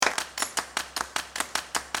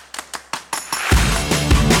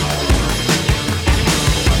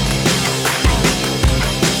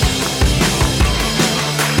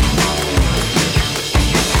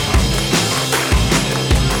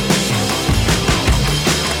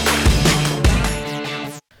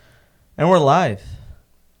And we're live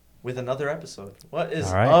with another episode. What is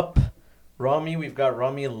up, Rami? We've got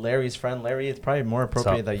Rami, Larry's friend. Larry, it's probably more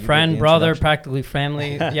appropriate that you friend, brother, practically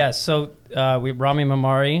family. Yeah. So we Rami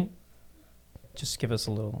Mamari. Just give us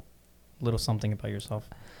a little something about yourself.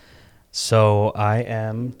 So I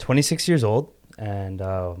am 26 years old, and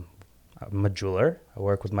I'm a jeweler. I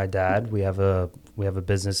work with my dad. We have a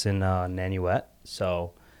business in Nanuet.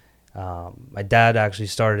 So my dad actually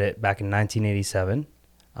started it back in 1987,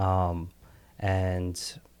 and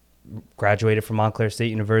graduated from Montclair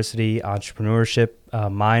State University, entrepreneurship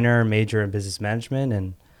minor, major in business management,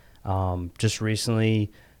 and just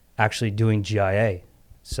recently actually doing GIA.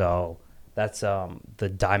 So that's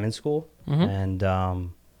the Diamond School, and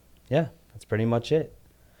yeah, that's pretty much it.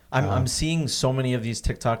 I'm seeing so many of these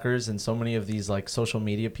TikTokers and so many of these like social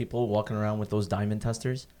media people walking around with those diamond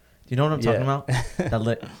testers. Do you know what I'm talking about?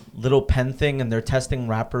 That little pen thing, and they're testing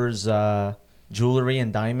rappers' jewelry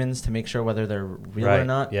and diamonds to make sure whether they're real or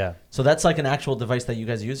not. Yeah. So that's like an actual device that you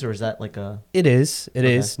guys use, or is that like a? It is. It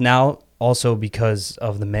is now. Also because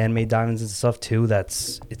of the man-made diamonds and stuff too.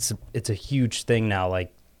 It's a huge thing now.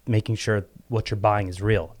 Like making sure what you're buying is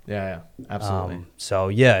real. Yeah, absolutely. So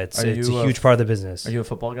yeah, it's a huge part of the business. Are you a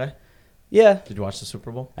football guy? Yeah. Did you watch the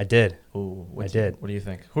Super Bowl? I did. Ooh, I did. What do you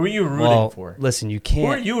think? Who are you rooting for? Listen, you can't.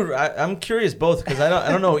 Who are you? I'm curious both because I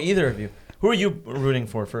don't know either of you. Who are you rooting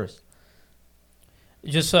for first?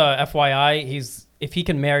 Just FYI, if he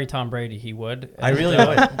can marry Tom Brady, he would. I really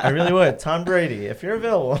would. I really would. Tom Brady, if you're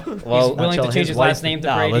available. Well, he's willing to change his last name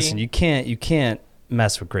to Brady. Listen, you can't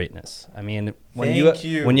mess with greatness. I mean, when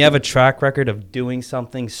you have a track record of doing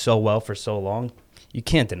something so well for so long, you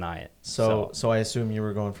can't deny it. So I assume you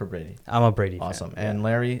were going for Brady. I'm a Brady fan. Awesome. And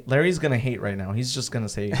Larry's gonna hate right now. He's just gonna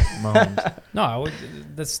say Mahomes. No,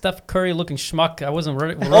 the Steph Curry looking schmuck. I wasn't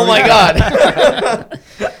ready. Oh my God.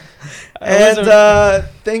 And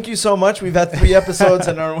thank you so much. We've had 3 episodes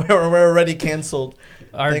and we're already canceled.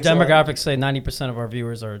 Our demographics say 90% of our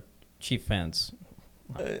viewers are Chief fans.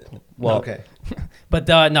 Well, okay. But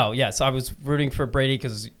no, yes, I was rooting for Brady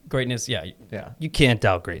because greatness, yeah. You can't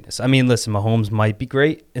doubt greatness. I mean, listen, Mahomes might be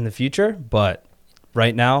great in the future, but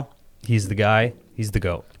right now, he's the guy. He's the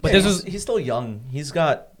GOAT. But he's still young. He's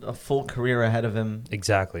got a full career ahead of him.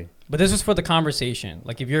 Exactly. But this is for the conversation.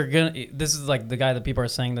 Like, if you're this is like the guy that people are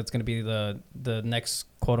saying that's gonna be the next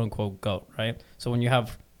quote unquote GOAT, right? So when you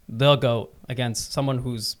have the GOAT against someone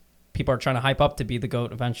who's people are trying to hype up to be the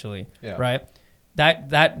GOAT eventually, right? That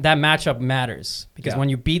matchup matters because when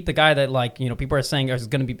you beat the guy that people are saying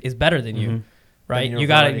is better than you, right? You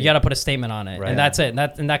gotta put a statement on it, right. And that's it.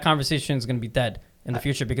 That conversation is gonna be dead in the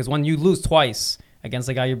future because when you lose twice against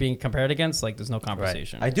the guy you're being compared against, there's no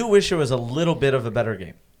conversation. Right. I do wish it was a little bit of a better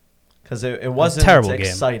game because it wasn't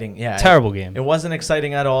exciting. Yeah, terrible game. It wasn't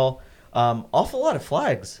exciting at all. Awful lot of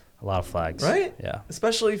flags. A lot of flags, right? Yeah,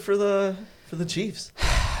 especially for the Chiefs.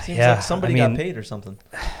 Seems like somebody got paid or something.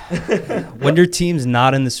 When your team's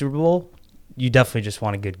not in the Super Bowl, you definitely just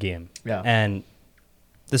want a good game. Yeah. And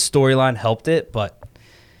the storyline helped it, but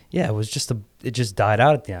yeah, it just died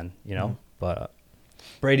out at the end, you know? But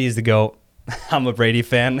Brady is the GOAT. I'm a Brady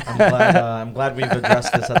fan. I'm glad we've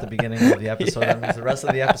addressed this at the beginning of the episode. That means the rest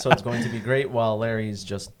of the episode is going to be great while Larry's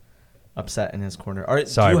just upset in his corner. All right,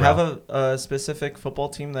 do you have a specific football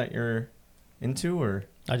team that you're into, or?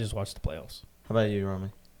 I just watched the playoffs. How about you, Rami?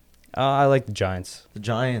 I like the Giants. The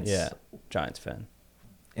Giants? Yeah, Giants fan.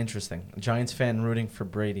 Interesting. Giants fan rooting for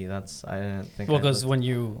Brady. I didn't think. Well, because when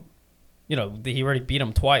he already beat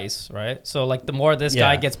him twice, right? So the more this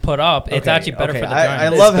guy gets put up, it's actually better for the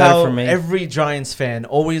Giants. I love how every Giants fan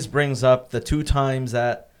always brings up the 2 times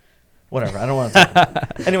that. Whatever. I don't want to talk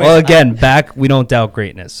about it. Anyways, well, again, we don't doubt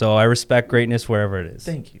greatness. So I respect greatness wherever it is.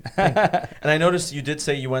 Thank you. And I noticed you did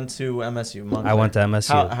say you went to MSU. Montclair. I went to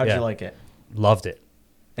MSU. How'd you like it? Loved it.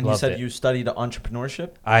 And you said you studied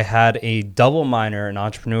entrepreneurship? I had a double minor in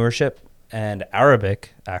entrepreneurship and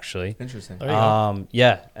Arabic, actually. Interesting.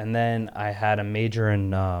 Yeah. And then I had a major in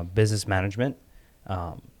business management.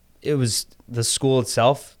 It was the school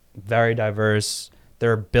itself, very diverse.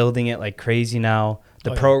 They're building it like crazy now. The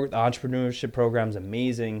entrepreneurship program is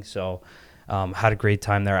amazing. So had a great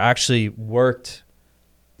time there. I actually worked,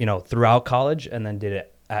 throughout college and then did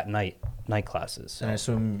it at night classes. So. And I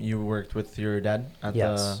assume you worked with your dad at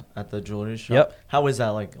the jewelry shop? Yep. How is that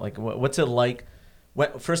like? Like, what's it like?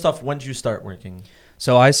 First off, when did you start working?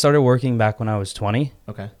 So I started working back when I was 20.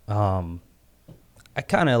 Okay. I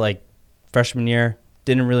kind of freshman year,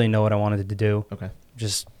 didn't really know what I wanted to do. Okay.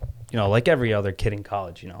 Just, like every other kid in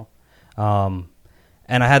college,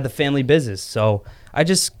 and I had the family business. So I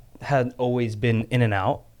just had always been in and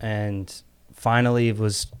out. And finally it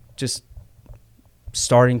was just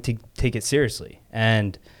starting to take it seriously.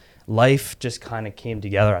 And life just kind of came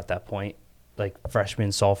together at that point, like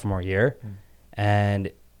freshman, sophomore year.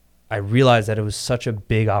 And I realized that it was such a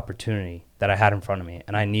big opportunity that I had in front of me,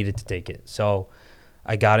 and I needed to take it. So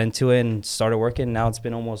I got into it and started working. Now it's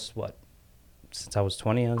been almost, since I was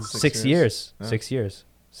 20, it was 6 years. Yeah. 6 years.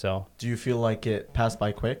 So Do you feel like it passed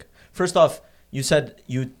by quick? First off, you said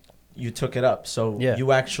you took it up. So Yeah.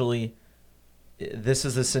 you actually, this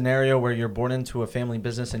is a scenario where you're born into a family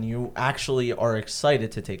business and you actually are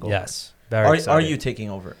excited to take over. yes, very Are excited. you taking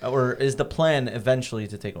over? Or is the plan eventually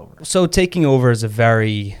to take over? So taking over is a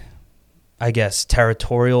very, I guess,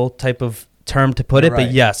 territorial type of term to put it. Right.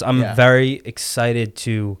 But yes, I'm Yeah. very excited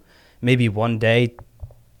to maybe one day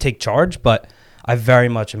take charge, but I very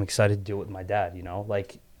much am excited to do it with my dad, you know?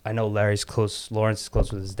 Like, I know Larry's close, Lawrence is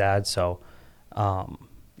close with his dad, so,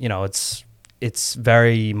 you know, it's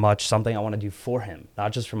very much something I want to do for him,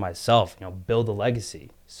 not just for myself, you know, build a legacy,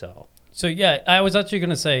 so. So yeah, I was actually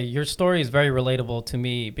gonna say your story is very relatable to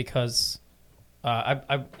me because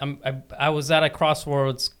I was at a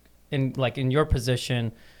crossroads in your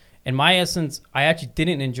position. In my essence, I actually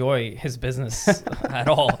didn't enjoy his business at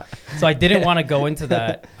all, so I didn't want to go into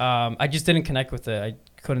that. I just didn't connect with it.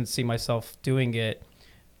 I couldn't see myself doing it.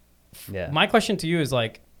 Yeah. My question to you is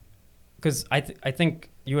like, because I think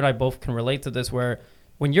you and I both can relate to this, where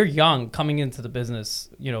when you're young, coming into the business,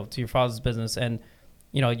 you know, to your father's business, and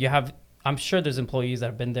you know, you have, I'm sure there's employees that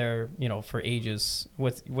have been there, you know, for ages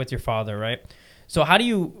with your father, right? So how do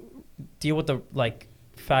you deal with the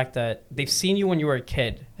fact that they've seen you when you were a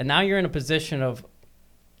kid, and now you're in a position of,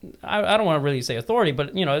 I don't want to really say authority,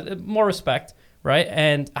 but you know, more respect, right?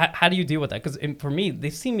 And how do you deal with that? Because for me,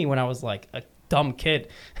 they've seen me when I was like a dumb kid.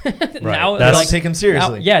 Now That's like, take him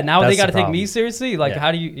seriously. now That's they got to the take me problem. seriously. Like, Yeah.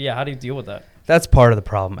 how do you deal with that? That's part of the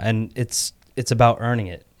problem, and it's about earning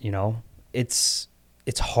it, you know? It's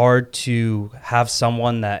hard to have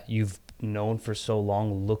someone that you've known for so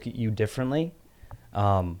long look at you differently.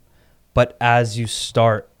 But as you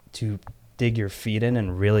start to dig your feet in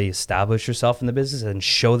and really establish yourself in the business and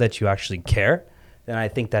show that you actually care, then I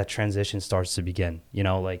think that transition starts to begin. You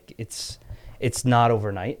know, like it's not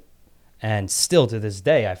overnight. And still to this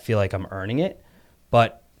day, I feel like I'm earning it.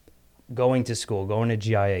 But going to school, going to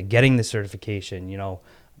GIA, getting the certification, you know,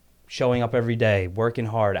 showing up every day, working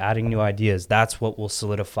hard, adding new ideas, that's what will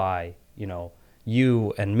solidify, you know,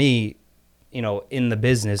 you and me, you know, in the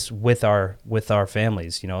business with our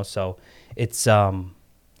families, you know. So it's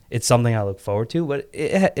something I look forward to, but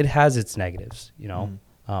it has its negatives, you know.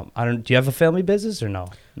 Do you have a family business or no?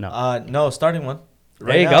 No, starting one.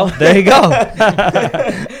 There you go. There you go.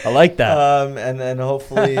 I like that. And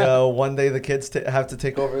hopefully one day the kids have to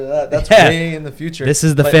take over that. That's Yeah. way in the future. This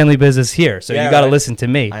is the But family business here, so Yeah, you got to right. listen to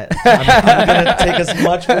me. I'm going to take as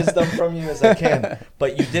much wisdom from you as I can.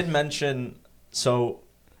 But you did mention, so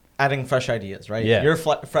adding fresh ideas, right? Yeah. You're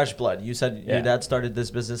fresh blood. You said Yeah. your dad started this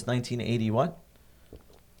business 1980 what?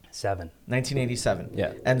 1987.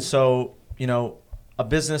 Yeah. And so, you know, a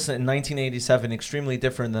business in 1987 extremely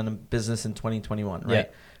different than a business in 2021, right? Yeah.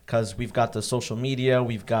 Because we've got the social media,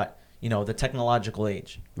 we've got, you know, the technological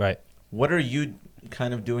age. Right. What are you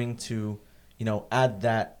kind of doing to, you know, add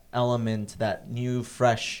that element, that new,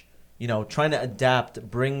 fresh, you know, trying to adapt,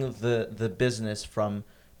 bring the business from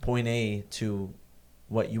point A to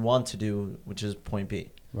what you want to do, which is point B?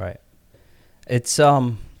 Right. It's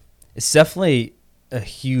definitely a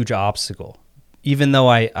huge obstacle. Even though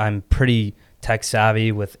I'm pretty tech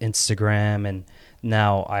savvy with Instagram, and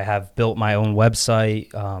now I have built my own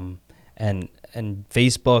website, and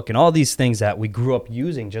Facebook and all these things that we grew up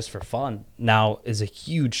using just for fun now is a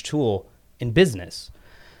huge tool in business.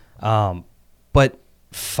 But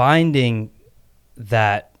finding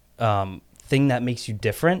that thing that makes you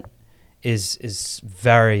different is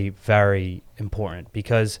very, very important,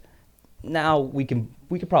 because now we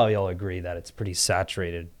could probably all agree that it's pretty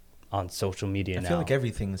saturated on social media now. I feel like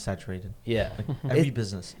everything is saturated. Yeah. Like every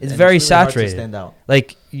business. It's And very really hard to saturated. stand out.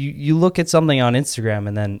 Like you look at something on Instagram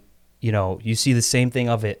and then, you know, you see the same thing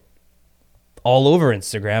of it all over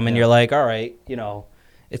Instagram, and Yeah. you're like, all right, you know,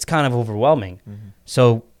 it's kind of overwhelming. Mm-hmm.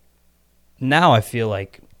 So now I feel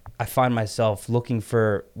like I find myself looking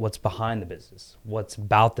for what's behind the business, what's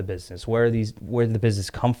about the business, where did the business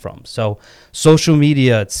come from. So social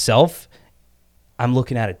media itself, I'm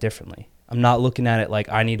looking at it differently. I'm not looking at it like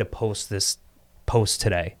I need to post this post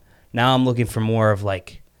today. Now I'm looking for more of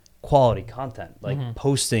like quality content, like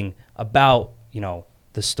posting about, you know,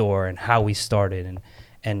 the store and how we started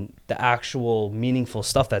and the actual meaningful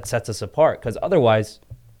stuff that sets us apart. Because otherwise,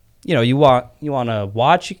 you know, you want a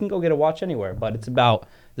watch, you can go get a watch anywhere, but it's about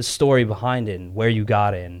the story behind it and where you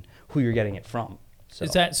got it and who you're getting it from. So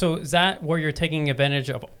Is that where you're taking advantage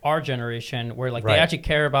of our generation, where like Right. they actually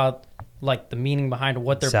care about like the meaning behind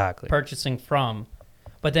what they're Exactly. purchasing from?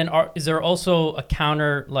 But then is there also a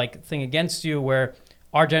counter like thing against you where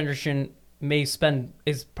our generation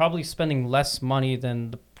is probably spending less money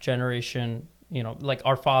than the generation, you know, like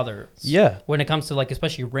our fathers? Yeah. When it comes to like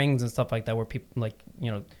especially rings and stuff like that, where people like,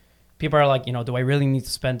 you know, people are like, you know, do I really need to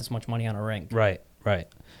spend this much money on a ring? Right.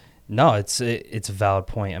 No, it's a valid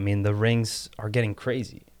point. I mean, the rings are getting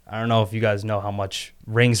crazy. I don't know if you guys know how much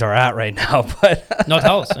rings are at right now, but No,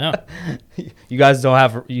 tell us. Yeah. you guys don't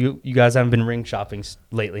have you guys haven't been ring shopping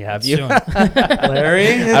lately, have you? Soon. Larry?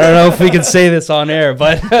 I don't know if we can say this on air,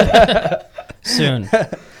 but Soon.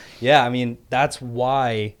 yeah, I mean, that's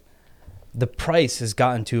why the price has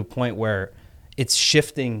gotten to a point where it's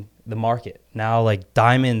shifting the market. Now, like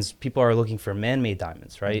diamonds, people are looking for man-made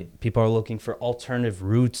diamonds, right? People are looking for alternative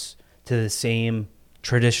routes to the same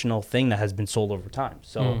traditional thing that has been sold over time.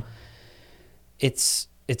 So it's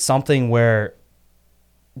something where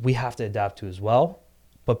we have to adapt to as well,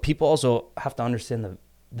 but people also have to understand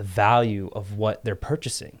the value of what they're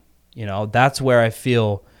purchasing. You know, that's where I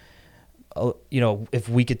feel, you know, if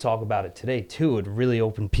we could talk about it today too, it would really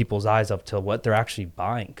open people's eyes up to what they're actually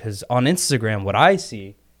buying. Because on Instagram, what I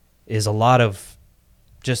see is a lot of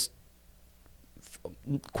just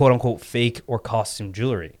quote unquote fake or costume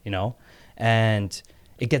jewelry, you know, and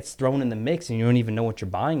it gets thrown in the mix and you don't even know what you're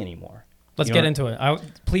buying anymore. Let's You get know? into it.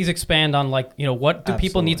 Please expand on like, you know, what do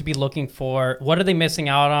people need to be looking for? What are they missing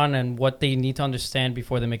out on, and what they need to understand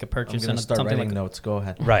before they make a I'm purchase? going to start something writing like notes. Go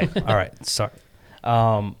ahead. Right. All right. Sorry.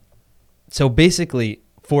 So basically,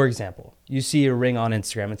 for example, you see a ring on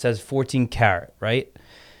Instagram. It says 14 karat, right?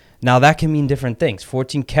 Now that can mean different things.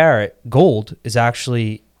 14 karat gold is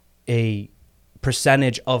actually a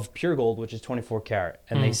percentage of pure gold, which is 24 karat,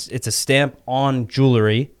 and it's a stamp on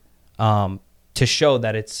jewelry to show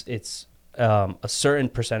that it's a certain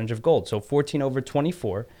percentage of gold. So 14 over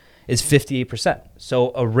 24 is 58%.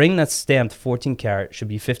 So a ring that's stamped 14 karat should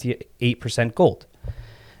be 58% gold.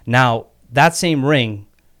 Now, that same ring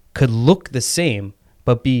could look the same,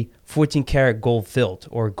 but be 14 karat gold filled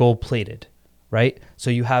or gold plated, right? So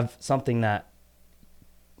you have something that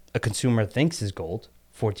a consumer thinks is gold,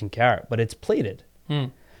 14 karat, but it's plated.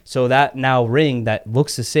 So that now ring that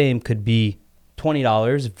looks the same could be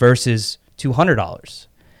 $20 versus $200.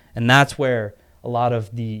 And that's where a lot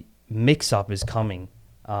of the mix up is coming.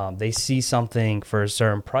 They see something for a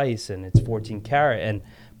certain price and it's 14 karat,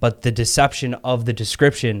 but the deception of the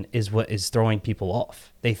description is what is throwing people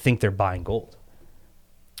off. They think they're buying gold.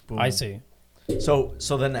 Boom. I see. So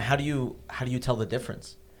then how do you tell the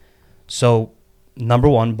difference? So number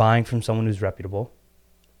one, buying from someone who's reputable,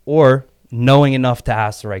 or knowing enough to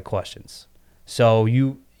ask the right questions. So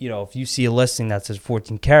you know, if you see a listing that says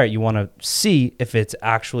 14 karat, you want to see if it's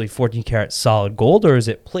actually 14 karat solid gold or is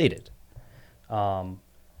it plated.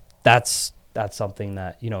 That's something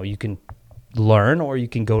that, you know, you can learn, or you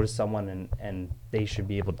can go to someone and they should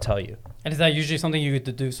be able to tell you. And is that usually something you could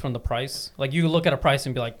deduce from the price? Like you look at a price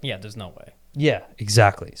and be like, yeah, there's no way. Yeah,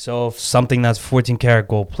 exactly. So if something that's 14 karat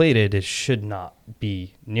gold plated, it should not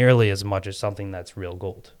be nearly as much as something that's real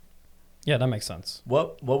gold. Yeah, that makes sense.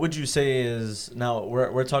 What would you say is, now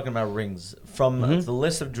we're talking about rings from the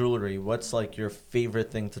list of jewelry? What's like your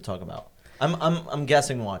favorite thing to talk about? I'm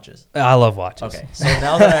guessing watches. I love watches. Okay, so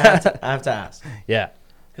now that I have to ask, Yeah.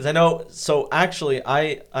 because I know. So actually,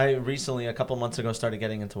 I recently a couple months ago started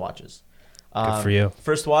getting into watches. Good for you.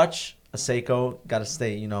 First watch, a Seiko. Got to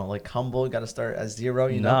stay, you know, like humble. Got to start at zero.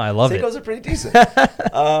 You know, No, I love it. Seikos are pretty decent.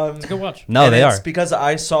 It's a good watch. No, and they it's are. because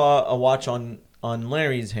I saw a watch on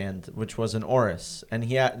Larry's hand, which was an Oris, and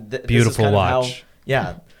he had Beautiful watch.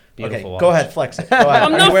 Yeah. Beautiful Okay, watch. go ahead, flex it. Go ahead.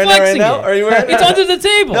 I'm Are not you wearing it right flexing now? it. Are you wearing it? It's under the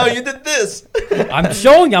table. No, you did this. I'm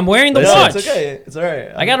showing. I'm wearing the No, watch. it's okay. It's all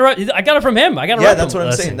right. I got it from him. I got it. Yeah, that's what I'm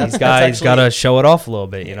Listen, saying. these That's guys actually- got to show it off a little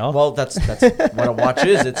bit, you know? Well, that's what a watch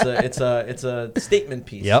is. It's a statement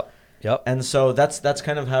piece. Yep. And so that's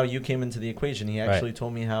kind of how you came into the equation. He actually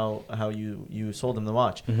told me how you sold him the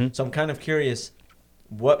watch. So I'm kind of curious,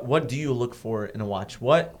 what do you look for in a watch?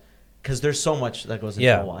 Because there's so much that goes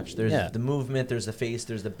into a watch. There's the movement, there's the face,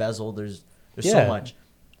 there's the bezel, there's so much.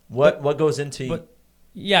 What goes into? But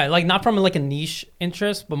yeah, like not from like a niche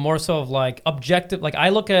interest, but more so of like objective. Like I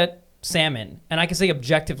look at salmon, and I can say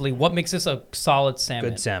objectively what makes this a solid salmon.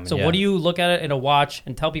 Good salmon, So yeah. what do you look at it in a watch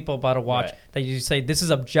and tell people about a watch Right. that you say this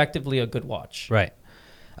is objectively a good watch? Right.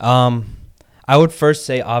 I would first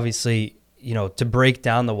say, obviously, you know, to break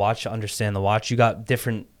down the watch, to understand the watch, you got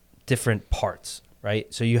different parts,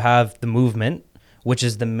 right? So you have the movement, which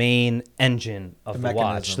is the main engine of the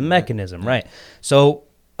watch, the mechanism, right? So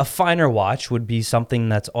a finer watch would be something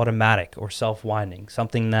that's automatic or self-winding,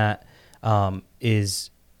 something that is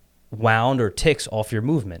wound or ticks off your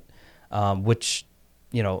movement, which,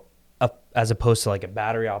 you know, as opposed to like a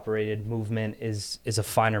battery operated movement is a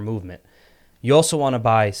finer movement. You also want to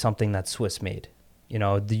buy something that's Swiss made. You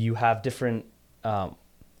know, you have different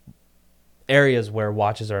areas where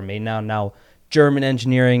watches are made now. Now, German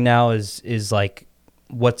engineering now is like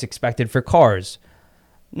what's expected for cars.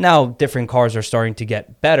 Now, different cars are starting to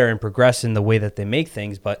get better and progress in the way that they make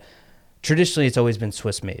things, but traditionally it's always been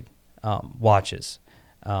Swiss made watches.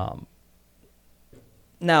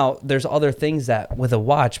 Now, there's other things that with a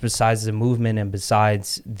watch, besides the movement and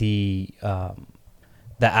besides the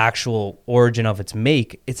actual origin of its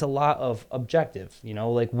make, it's a lot of objective. You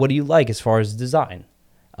know, like what do you like as far as design?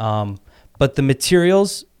 But the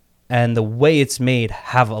materials and the way it's made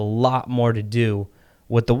have a lot more to do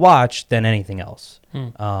with the watch than anything else.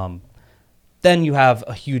 Then you have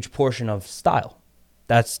a huge portion of style.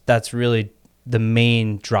 That's really the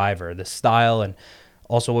main driver, the style, and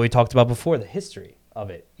also what we talked about before, the history of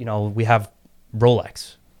it. You know, we have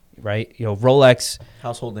Rolex, right? You know, Rolex,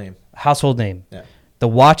 Household name. Yeah. The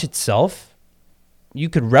watch itself, you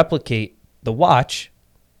could replicate the watch,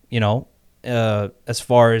 you know, as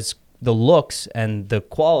far as the looks and the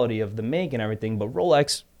quality of the make and everything, but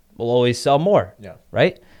Rolex will always sell more,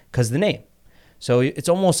 right? Because the name. So it's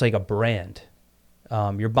almost like a brand.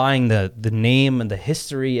 You're buying the name and the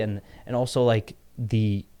history and also like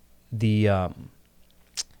the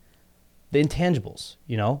intangibles,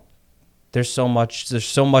 you know? There's so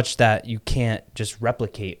much that you can't just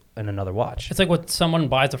replicate in another watch. It's like when someone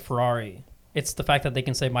buys a Ferrari. It's the fact that they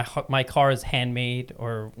can say my car is handmade,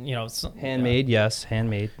 or, you know, handmade, yes,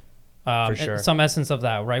 handmade. For sure. Some essence of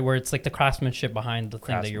that, right? Where it's like the craftsmanship behind the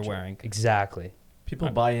thing that you're wearing. Exactly. People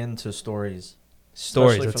buy into stories.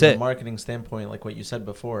 Especially that's from it. From a marketing standpoint, like what you said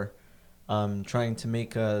before, trying to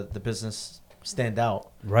make the business stand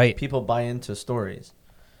out. Right. People buy into stories.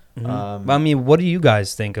 I mean, what do you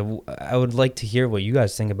guys think of? I would like to hear what you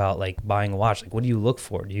guys think about like buying a watch. Like, what do you look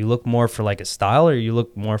for? Do you look more for like a style, or you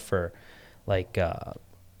look more for like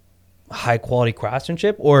high quality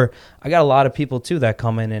craftsmanship? Or I got a lot of people too that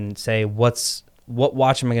come in and say, what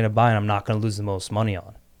watch am I going to buy and I'm not going to lose the most money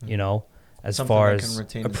on, you know, as Something far that as can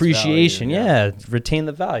retain its appreciation. value, Retain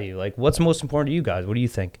the value. Like, what's most important to you guys? What do you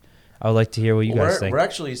think? I would like to hear what you guys think. We're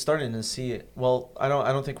actually starting to see it. Well, I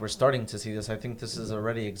don't think we're starting to see this. I think this has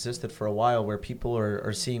already existed for a while, where people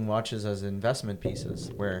are seeing watches as investment pieces,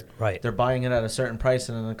 where they're buying it at a certain price,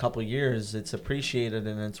 and in a couple of years it's appreciated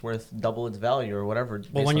and it's worth double its value or whatever.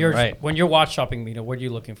 Well, when you're watch shopping, Mito, what are you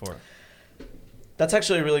looking for? That's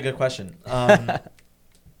actually a really good question.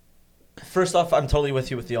 First off, I'm totally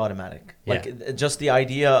with you with the automatic. Like, just the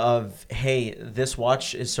idea of, hey, this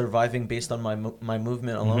watch is surviving based on my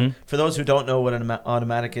movement alone. For those who don't know what an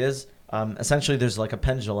automatic is, essentially there's like a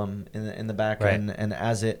pendulum in the back, and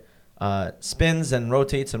as it spins and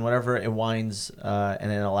rotates and whatever, it winds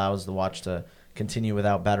and it allows the watch to continue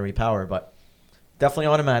without battery power. But definitely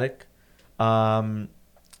automatic. I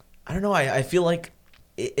don't know. I feel like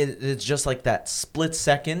it's just like that split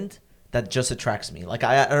second that just attracts me. Like,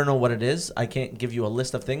 I don't know what it is. I can't give you a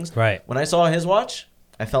list of things. Right. When I saw his watch,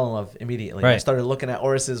 I fell in love immediately. Right. I started looking at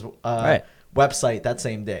Oris's website that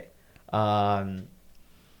same day. That's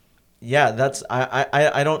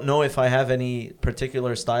I don't know if I have any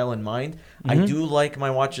particular style in mind. I do like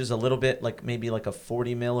my watches a little bit, like maybe like a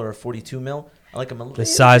 40 mil or a 42 mil. I like them a little bit. The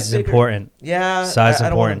size is bigger. Important. Yeah. Size I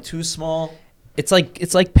don't want them important. too small. It's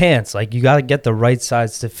like pants. Like, you got to get the right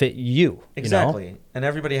size to fit you. Exactly. You know? And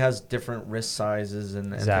everybody has different wrist sizes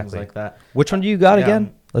and things like that. Which one do you got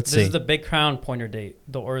again? Let's see. This is the Big Crown pointer date.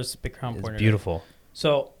 The Oris Big Crown pointer date. Beautiful.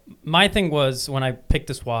 So my thing was, when I picked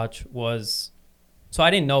this watch, so I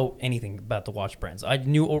didn't know anything about the watch brands. I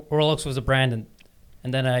knew Rolex was a brand, and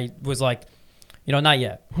then I was like, you know, not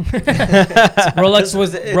yet. Rolex.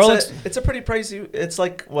 It's a pretty pricey. It's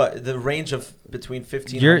like what, the range of between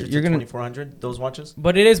 1,500 to 2,400. Those watches.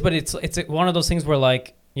 But it's one of those things where,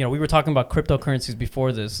 like, you know, we were talking about cryptocurrencies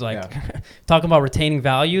before this. Like, talking about retaining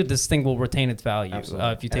value. This thing will retain its value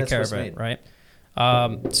if you take care of it, right?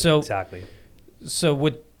 Exactly.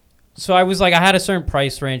 So I was like, I had a certain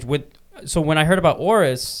price range So when I heard about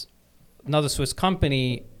Oris, another Swiss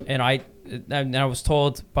company, and I was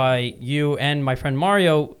told by you and my friend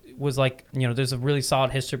Mario, was like, you know, there's a really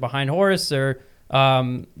solid history behind Oris. They're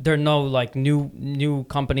no like new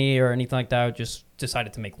company or anything like that. Just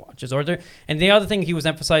decided to make watches. And the other thing he was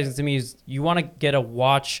emphasizing to me is, you want to get a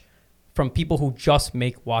watch from people who just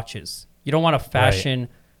make watches. You don't want a fashion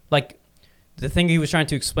like. The thing he was trying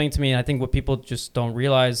to explain to me, and I think what people just don't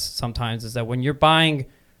realize sometimes, is that when you're buying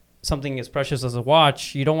something as precious as a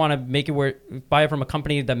watch, you don't want to make it where buy it from a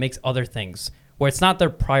company that makes other things, where it's not their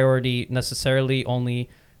priority necessarily only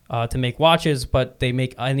to make watches, but they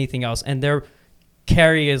make anything else. And their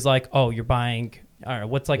carry is like, oh, you're buying, I don't know,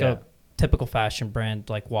 what's like a typical fashion brand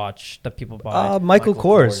like watch that people buy? Michael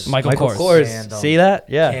Kors. Michael Kors. Stand 'em. See that?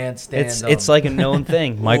 Yeah. Can't stand It's 'em. like a known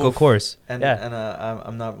thing. Michael Oof. Kors. And, Yeah. and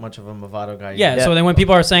I'm not much of a Movado guy. Yeah, Yeah. so then when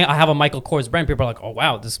people are saying I have a Michael Kors brand, people are like, oh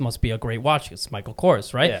wow, this must be a great watch. It's Michael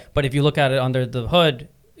Kors, right? Yeah. But if you look at it under the hood,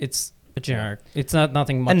 it's a generic. It's not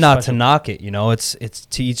nothing much. And not to special. knock it, you know, it's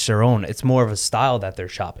to each their own. It's more of a style that they're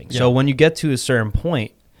shopping. Yeah. So when you get to a certain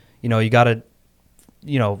point, you know, you got to,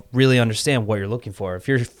 you know, really understand what you're looking for. If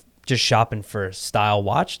you're just shopping for a style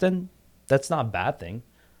watch, then that's not a bad thing.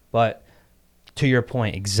 But to your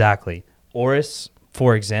point, exactly. Oris,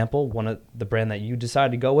 for example, one of the brand that you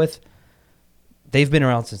decided to go with, they've been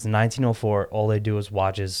around since 1904. All they do is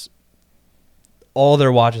watches. All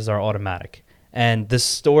their watches are automatic. And the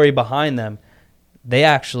story behind them, they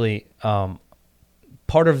actually,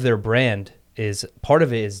 part of their brand is, part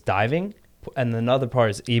of it is diving, and another part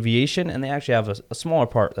is aviation, and they actually have a smaller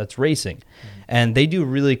part that's racing. Mm-hmm. And they do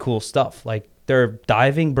really cool stuff. Like their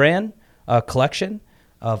diving brand collection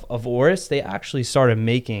of Oris, they actually started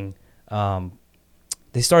making,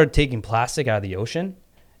 they started taking plastic out of the ocean,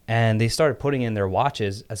 and they started putting in their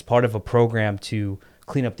watches as part of a program to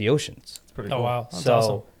clean up the oceans. It's pretty Oh cool. wow, that's So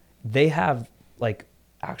awesome. they have like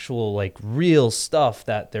actual like real stuff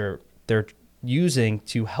that they're using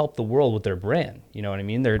to help the world with their brand. You know what I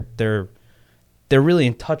mean? They're really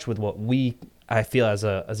in touch with what I feel as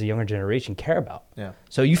a younger generation care about. Yeah.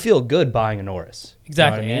 So you feel good buying an Oris.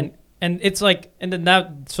 Exactly, You know what I mean? and it's like, and then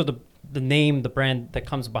that, so the name, the brand that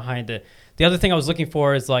comes behind it. The other thing I was looking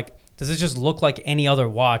for is like, does it just look like any other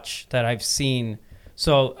watch that I've seen?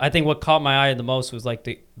 So I think what caught my eye the most was like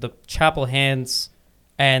the chapel hands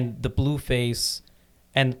and the blue face,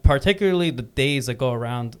 and particularly the days that go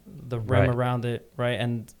around the rim Right. around it, right?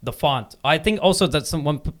 And the font. I think also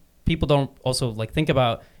that people don't also like think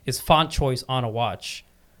about is font choice on a watch.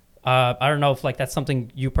 I don't know if like that's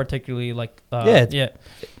something you particularly like. Yeah.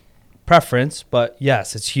 Preference, but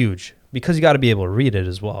yes, it's huge because you got to be able to read it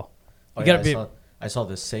as well. Oh, You yeah, gotta be- I saw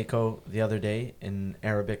this Seiko the other day in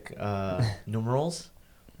Arabic numerals.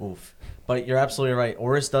 Oof. But you're absolutely right.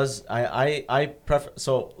 Oris does. I prefer.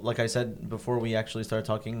 So, like I said before we actually started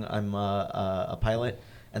talking, I'm a pilot,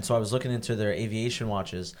 and so I was looking into their aviation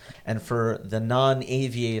watches. And for the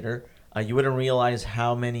non-aviator, you wouldn't realize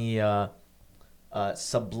how many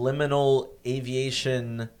subliminal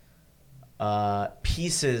aviation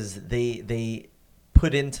pieces they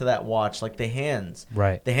put into that watch, like the hands.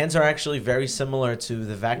 Right. The hands are actually very similar to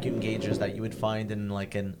the vacuum gauges that you would find in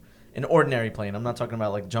like an ordinary plane. I'm not talking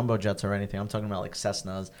about like jumbo jets or anything. I'm talking about like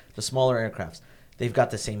Cessnas, the smaller aircrafts. They've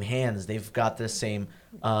got the same hands. They've got the same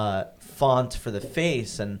font for the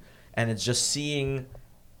face, and it's just seeing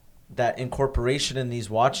that incorporation in these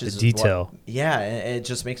watches. The detail. It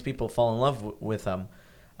just makes people fall in love with them.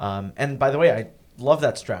 And by the way, I love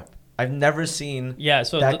that strap. I've never seen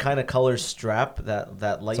So that kind of color strap,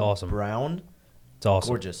 that light awesome. brown. It's awesome.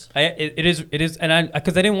 Gorgeous. It is, and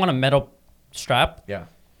because I didn't want a metal strap, Yeah.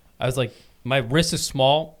 I was like, my wrist is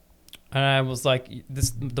small, and I was like,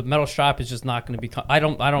 the metal strap is just not going to be. I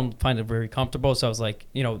don't find it very comfortable. So I was like,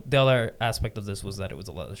 the other aspect of this was that it was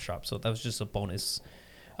a leather strap, so that was just a bonus.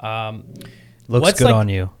 Looks What's good like- on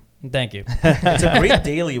you. Thank you. It's a great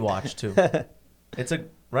daily watch too. It's a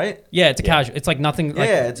right. Yeah, it's a casual. It's like nothing. Like,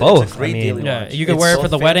 It's both. a great I mean, daily yeah, watch. you could It's wear it so for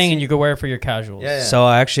the fancy. wedding, and you could wear it for your casuals. Yeah. So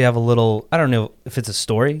I actually have a little, I don't know if it's a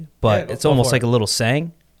story, but Yeah, it's go almost for like it. a little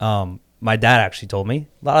saying. My dad actually told me.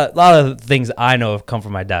 A lot of things I know have come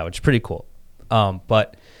from my dad, which is pretty cool.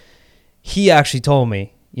 But he actually told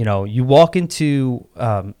me, you walk into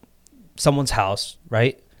someone's house,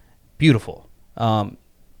 right? Beautiful.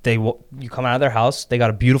 You come out of their house, they got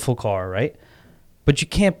a beautiful car, right? But you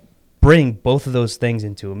can't bring both of those things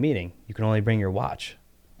into a meeting. You can only bring your watch.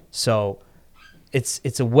 So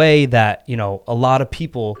it's a way that, a lot of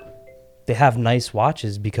people, they have nice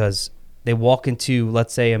watches because they walk into,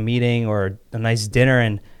 let's say, a meeting or a nice dinner,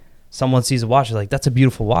 and someone sees a watch, they're like, that's a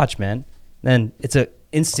beautiful watch, man. Then it's an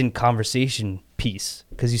instant conversation piece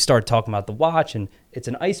because you start talking about the watch, and it's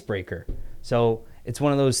an icebreaker. So it's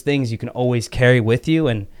one of those things you can always carry with you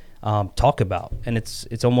and talk about. And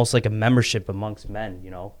it's almost like a membership amongst men,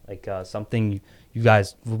 like something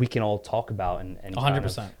we can all talk about. And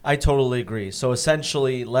 100%. I totally agree. So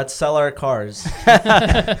essentially, let's sell our cars.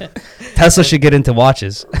 Tesla should get into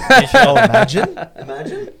watches. Oh,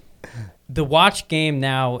 imagine. the watch game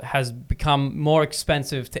now has become more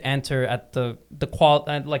expensive to enter at the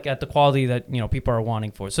quality that people are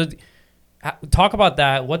wanting for. So talk about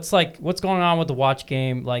that. What's going on with the watch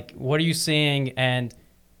game? Like, what are you seeing, and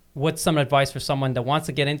what's some advice for someone that wants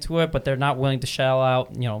to get into it but they're not willing to shell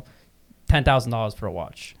out $10,000 for a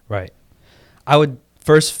watch? Right. I would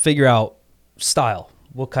first figure out style.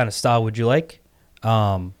 What kind of style would you like?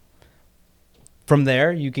 From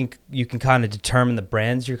there, you can kind of determine the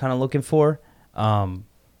brands you're kind of looking for.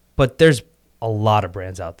 But there's a lot of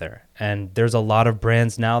brands out there, and there's a lot of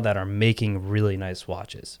brands now that are making really nice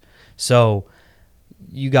watches. So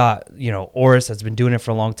you got, Oris that's been doing it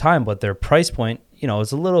for a long time, but their price point,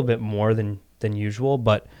 is a little bit more than usual.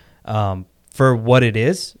 But for what it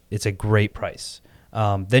is, it's a great price.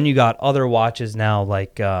 Then you got other watches now,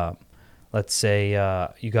 like let's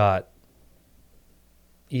say you got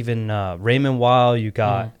even Raymond Weil, you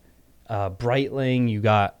got Breitling, you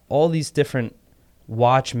got all these different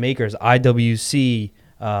watch makers, IWC,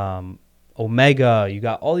 Omega. You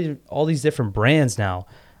got all these different brands now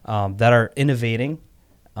that are innovating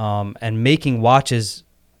and making watches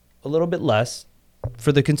a little bit less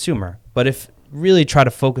for the consumer. But if really try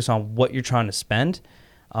to focus on what you're trying to spend,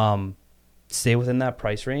 stay within that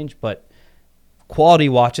price range. But quality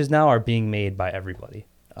watches now are being made by everybody.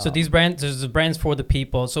 So these brands, there's the brands for the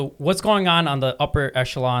people. So what's going on the upper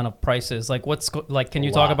echelon of prices? Like can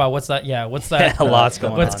you talk about what's that? Yeah, what's that? A lot's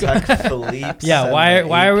going on. Philippe, yeah,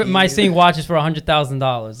 why am I seeing watches for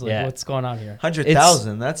 $100,000? Like, what's going on here?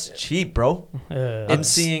 100,000, that's cheap, bro. I'm It's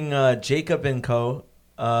seeing Jacob & Co.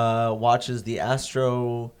 Watches the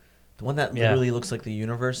Astro, the one that literally looks like the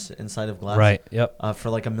universe inside of glass. Right. Yep. For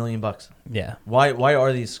like $1 million. Yeah. Why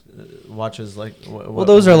are these watches like? Well,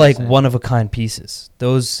 those are like one of a kind pieces.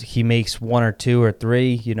 Those he makes one or two or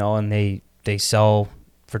three, and they sell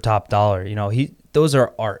for top dollar. Those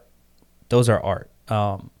are art. Those are art.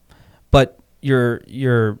 But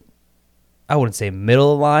your I wouldn't say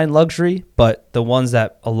middle line luxury, but the ones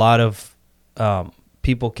that a lot of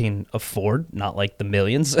people can afford, not like the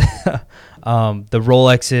millions. The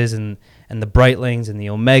Rolexes and the Breitlings and the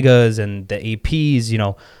Omegas and the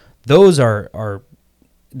APs, those are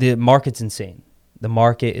the market's insane. The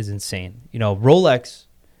market is insane. Rolex,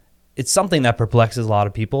 it's something that perplexes a lot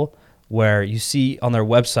of people, where you see on their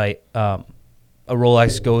website a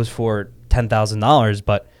Rolex goes for $10,000,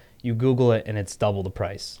 but you Google it and it's double the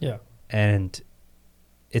price. Yeah. And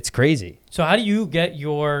it's crazy. So how do you get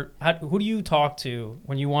who do you talk to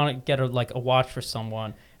when you want to get a watch for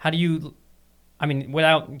someone? How do you,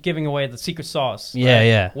 without giving away the secret sauce? Yeah, right?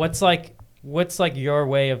 yeah. What's your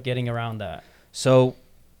way of getting around that? So,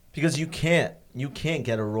 because you can't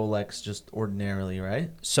get a Rolex just ordinarily,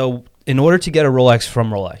 right? So in order to get a Rolex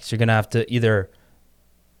from Rolex, you're gonna have to either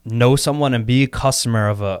know someone and be a customer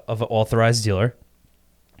of an authorized dealer.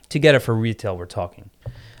 To get it for retail, we're talking.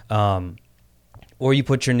 Or you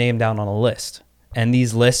put your name down on a list. And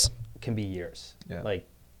these lists can be years. Yeah. Like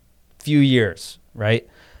few years, right?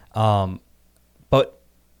 But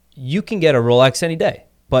you can get a Rolex any day.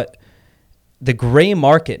 But the gray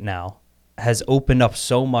market now has opened up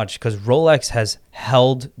so much because Rolex has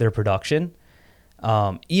held their production,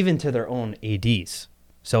 even to their own ADs.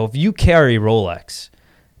 So if you carry Rolex,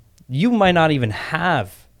 you might not even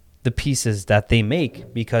have the pieces that they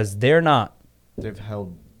make because they're not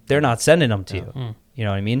sending them to you. You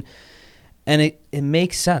know what I mean? And it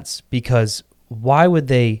makes sense, because why would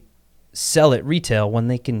they sell at retail when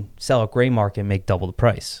they can sell at gray market and make double the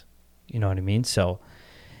price? You know what I mean? So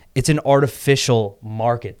it's an artificial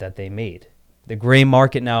market that they made. The gray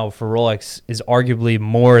market now for Rolex is arguably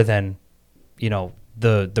more than,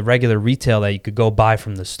 the regular retail that you could go buy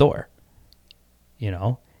from the store.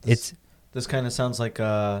 This kind of sounds like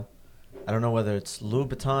I don't know whether it's Louis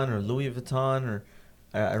Vuitton or Louis Vuitton, or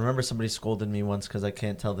I remember somebody scolded me once because I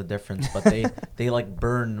can't tell the difference, but they like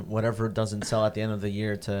burn whatever doesn't sell at the end of the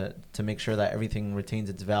year to make sure that everything retains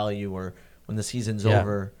its value, or when the season's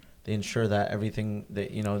over, they ensure that everything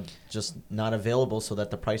that just not available so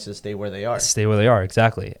that the prices stay where they are. Stay where they are,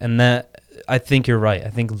 exactly. And that, I think you're right. I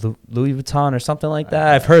think Louis Vuitton or something like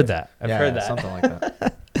that. I've heard that. I've heard that. Something like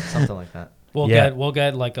that. Something like that. We'll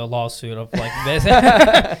get like a lawsuit of like this.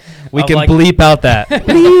 We can bleep out that.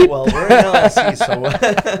 Well, we're in LSE,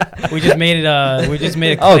 so we just made it. We just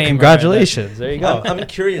made a Oh, claim. congratulations! There you go. I'm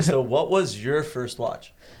curious though. What was your first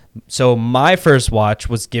watch? So my first watch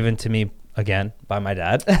was given to me again by my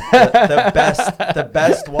dad. The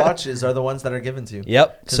best watches are the ones that are given to you.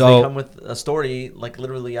 Yep. Because So they come with a story, like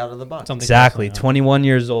literally out of the box. Something exactly. personal. 21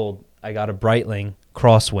 years old. I got a Breitling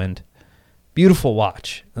Crosswind. beautiful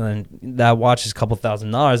watch. And that watch is a couple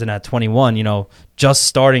 $1,000s. And at 21, you know, just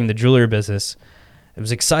starting the jewelry business, it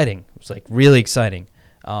was exciting. It was like really exciting.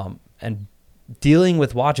 And dealing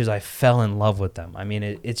with watches, I fell in love with them. I mean,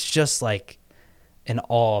 it's just like an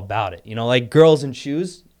all about it, you know, like girls and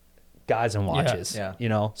shoes, guys and watches, you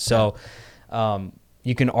know? So,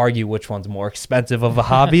 you can argue which one's more expensive of a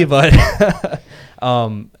hobby, but,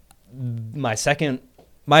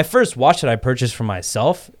 my first watch that I purchased for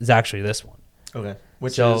myself is actually this one. Okay.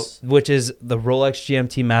 Which is the Rolex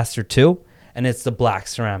GMT Master 2, and it's the black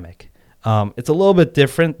ceramic. It's a little bit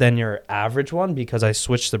different than your average one because I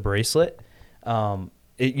switched the bracelet.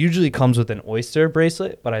 It usually comes with an Oyster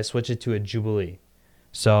bracelet, but I switched it to a Jubilee.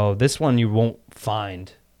 So this one you won't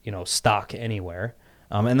find, you know, stock anywhere.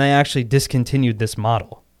 And they actually discontinued this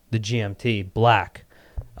model, the GMT black.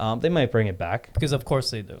 They might bring it back because of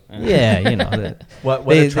course they do. Yeah, you know. What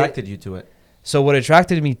attracted you to it? So what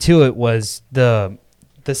attracted me to it was the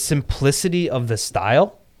simplicity of the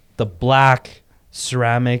style, the black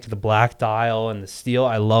ceramic, the black dial, and the steel.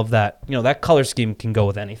 I love that. You know, that color scheme can go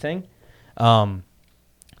with anything.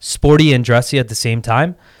 Sporty and dressy at the same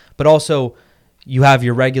time, but also you have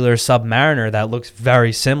your regular Submariner that looks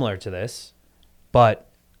very similar to this, but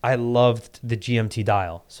I loved the GMT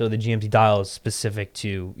dial. So the GMT dial is specific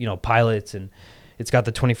to, you know, pilots, and it's got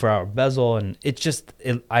the 24-hour bezel, and it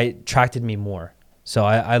attracted me more. So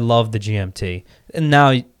I love the GMT. And now,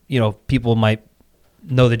 you know, people might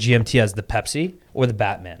know the GMT as the Pepsi or the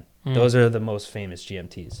Batman. Those are the most famous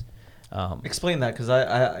GMTs. Explain that,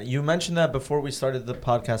 because you mentioned that before we started the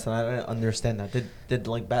podcast, and I didn't understand that. Did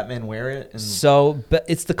like Batman wear it? But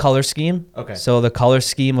it's the color scheme. Okay. So the color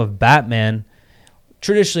scheme of Batman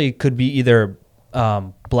traditionally could be either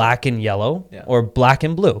black and yellow or black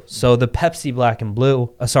and blue. So the Pepsi black and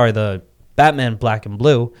blue, the Batman black and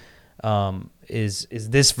blue is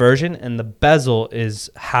this version, and the bezel is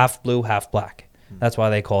half blue, half black. That's why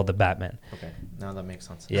they call it the Batman. Okay, now that makes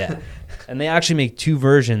sense. Yeah. And they actually make two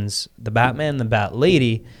versions, the Batman and the Bat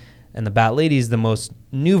Lady. And the Bat Lady is the most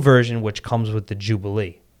new version, which comes with the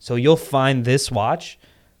Jubilee. So you'll find this watch,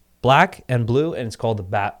 black and blue, and it's called the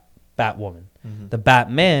Batwoman. Mm-hmm. The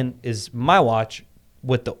Batman is my watch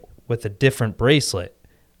with a different bracelet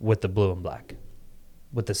with the blue and black.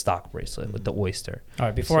 With the stock bracelet, with the Oyster. All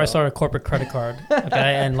right, before I start a corporate credit card,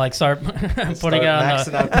 okay, and like start putting it on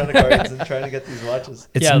maxing out credit cards and trying to get these watches.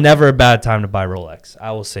 It's never a bad time to buy Rolex.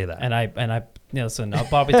 I will say that. And I you know, listen, I'll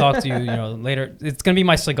probably talk to you, you know, later. It's gonna be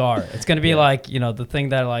my cigar. It's gonna be like, you know, the thing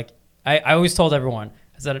that like I always told everyone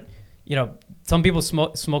is that, you know, some people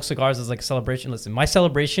smoke cigars as like a celebration. Listen, my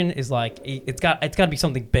celebration is like it's got to be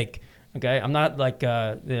something big. Okay, I'm not like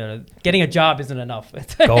getting a job isn't enough.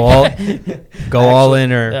 Go all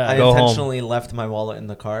in or I go intentionally home. left my wallet in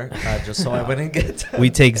the car just so I wouldn't get. We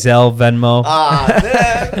take Zelle, Venmo,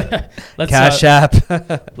 Cash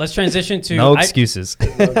App. Let's transition to no excuses.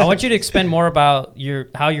 I want you to expand more about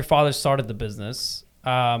how your father started the business.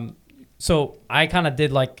 So I kind of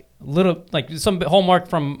did like little like some homework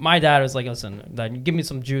from my dad. Was like, listen, Dad, give me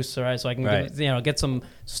some juice, all right, so I can get some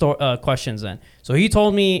questions in. So he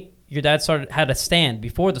told me your dad had a stand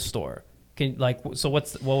before the store.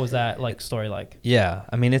 What was that like story like? Yeah,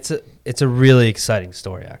 I mean it's a really exciting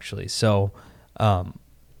story actually. So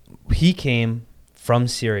he came from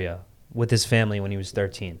Syria with his family when he was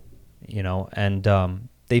 13, you know, and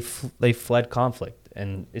they fled conflict,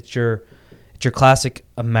 and it's your classic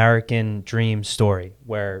American dream story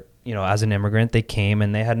where, you know, as an immigrant they came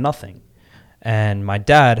and they had nothing, and my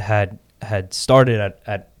dad had started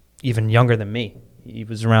at even younger than me. He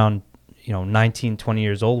was around, you know, 19, 20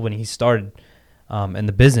 years old when he started in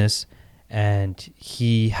the business, and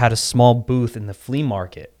he had a small booth in the flea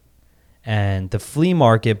market. And the flea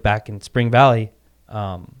market back in Spring Valley,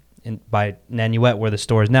 by Nanuet, where the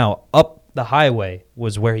store is now, up the highway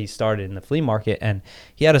was where he started in the flea market, and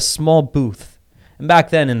he had a small booth. And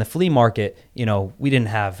back then in the flea market, you know, we didn't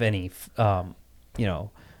have any, you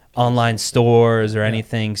know, online stores or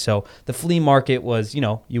anything. So the flea market was, you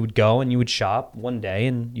know, you would go and you would shop one day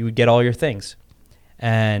and you would get all your things.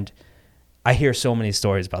 And I hear so many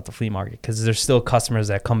stories about the flea market because there's still customers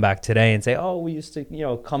that come back today and say, oh, we used to, you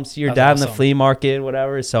know, come see your dad in the flea market,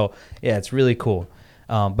 whatever. So yeah, it's really cool.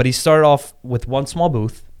 But he started off with one small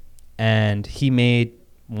booth, and he made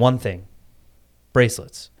one thing,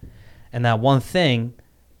 bracelets. And that one thing,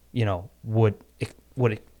 you know,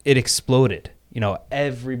 it exploded. You know,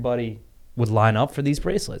 everybody would line up for these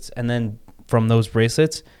bracelets. And then from those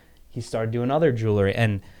bracelets, he started doing other jewelry.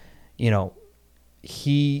 And, you know,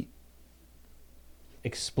 he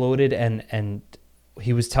exploded, and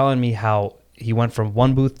he was telling me how he went from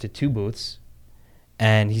one booth to two booths.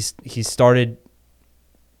 and he started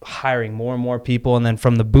hiring more and more people, and then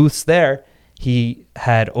from the booths there, he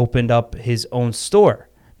had opened up his own store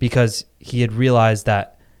because he had realized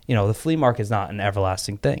that, you know, the flea market is not an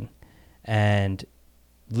everlasting thing. And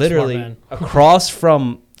literally across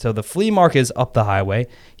from, so the flea market is up the highway.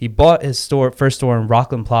 He bought his first store in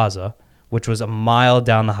Rockland Plaza, which was a mile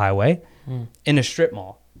down the highway in a strip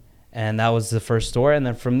mall. And that was the first store. And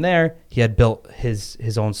then from there, he had built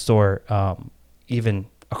his own store even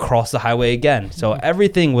across the highway again. So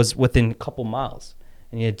everything was within a couple miles.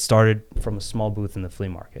 And he had started from a small booth in the flea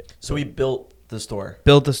market. So he built the store.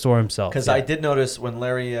 Built the store himself. Because I did notice when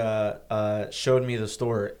Larry showed me the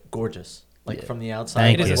store, gorgeous. Like from the outside.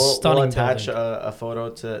 Thank like you. We'll attach a photo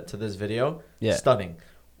to this video. Yeah. Stunning.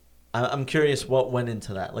 I'm curious what went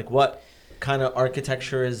into that. Like what kind of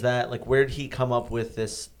architecture is that? Like where did he come up with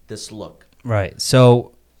this look? Right.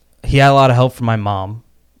 So he had a lot of help from my mom.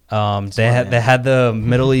 They had the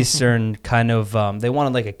Middle Eastern kind of they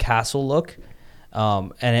wanted like a castle look.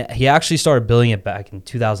 He actually started building it back in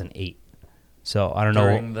 2008. So I don't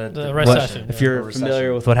During know the recession. if you're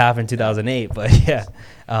familiar with what happened in 2008, but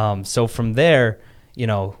yeah. So from there, you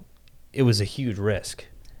know, it was a huge risk.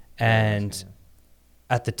 And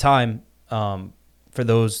at the time, for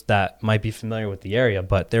those that might be familiar with the area,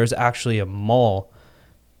 but there's actually a mall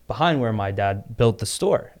behind where my dad built the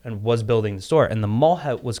store and was building the store, and the mall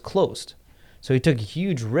was closed. So he took a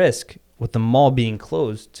huge risk with the mall being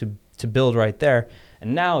closed to build right there.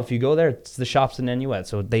 And now if you go there, it's the Shops in Nanuet.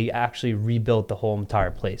 So they actually rebuilt the whole entire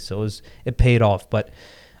place. So it paid off. But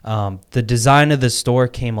the design of the store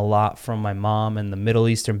came a lot from my mom and the Middle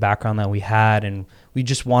Eastern background that we had. And we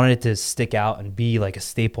just wanted it to stick out and be like a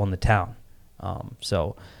staple in the town.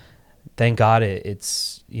 So thank God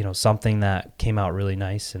it's, you know, something that came out really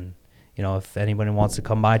nice. And, you know, if anybody wants to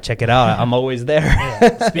come by, check it out. I'm always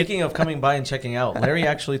there. Speaking of coming by and checking out, Larry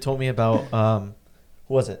actually told me about,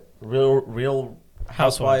 who was it? Real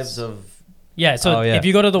Housewives of... Yeah, so if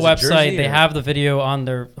you go to the website, they or? have the video on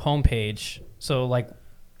their homepage. So, like,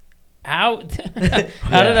 how did that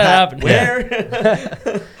happen?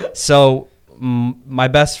 Where? So my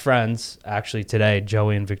best friends, actually today,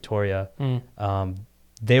 Joey and Victoria,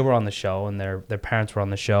 they were on the show, and their parents were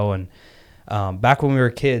on the show. And back when we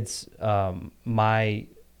were kids, my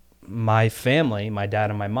family, my dad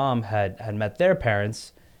and my mom, had met their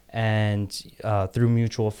parents, and through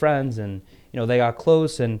mutual friends, and you know, they got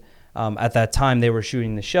close. And at that time they were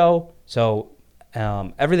shooting the show, so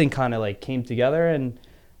everything kind of like came together. And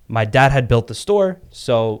my dad had built the store,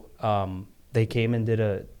 so they came and did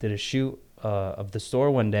a shoot of the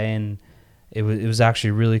store one day, and it was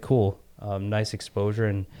actually really cool. Nice exposure,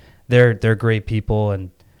 and they're great people,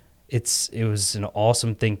 and it was an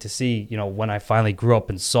awesome thing to see. You know, when I finally grew up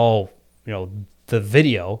and saw, you know, the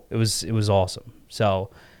video, it was awesome. So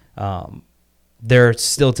they're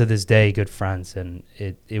still to this day good friends, and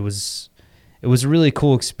it was a really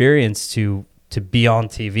cool experience to be on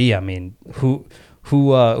TV. I mean,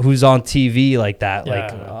 who's on TV like that,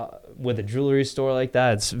 with a jewelry store like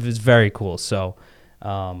that? It's very cool. So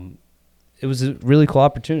it was a really cool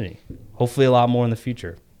opportunity. Hopefully a lot more in the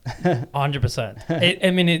future. 100%.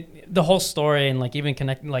 I mean, the whole story, and like even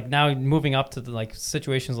connecting, like now moving up to the like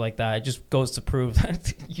situations like that, it just goes to prove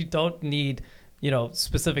that you don't need, you know,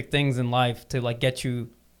 specific things in life to like get you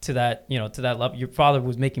to that, you know, to that level. Your father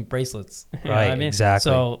was making bracelets, you know what I mean?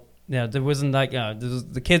 Exactly. So yeah, there wasn't like,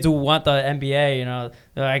 the kids who want the MBA, you know,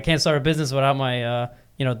 I can't start a business without my,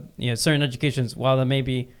 you know, certain educations. While that may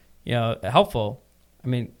be, you know, helpful, I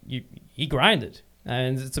mean, he grinded,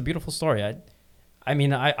 and it's a beautiful story. I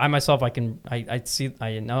mean, I myself, I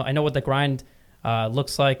know what the grind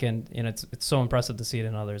looks like, and you know, it's so impressive to see it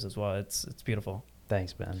in others as well. It's beautiful.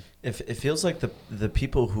 Thanks, man. It feels like the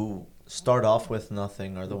people who start off with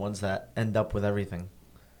nothing are the ones that end up with everything.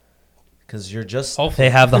 Because you're just... They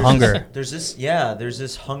have the hunger. There's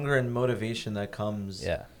this hunger and motivation that comes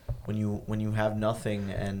when you have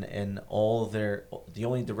nothing, and the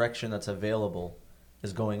only direction that's available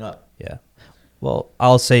is going up. Yeah. Well,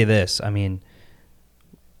 I'll say this. I mean,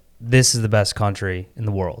 this is the best country in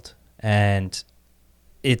the world, and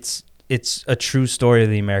it's a true story of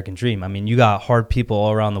the American dream. I mean, you got hard people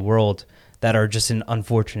all around the world that are just in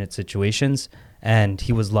unfortunate situations, and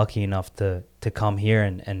he was lucky enough to come here,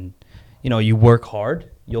 and you know, you work hard,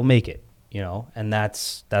 you'll make it, you know, and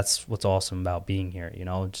that's what's awesome about being here. You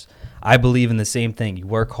know, I believe in the same thing. You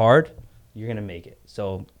work hard, you're going to make it.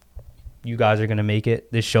 So you guys are going to make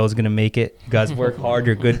it. This show's going to make it. You guys work hard,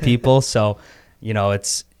 you're good people. So, you know,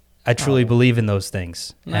 I truly believe in those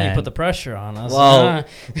things. Now you put the pressure on us. Well,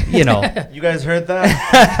 you know. You guys heard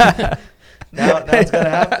that? now it's going to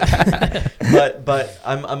happen. but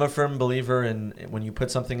I'm a firm believer in when you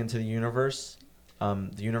put something into the universe,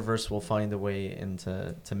 the universe will find a way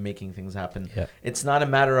into making things happen. Yeah. It's not a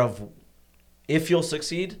matter of if you'll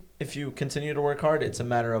succeed if you continue to work hard. It's a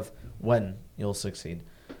matter of when you'll succeed.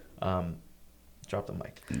 Drop the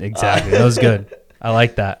mic. Exactly. That was good. I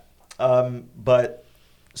like that. But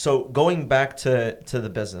so going back to the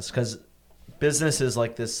business, because business is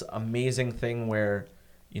like this amazing thing where,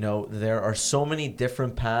 there are so many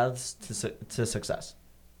different paths to success.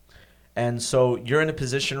 And so you're in a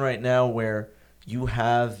position right now where you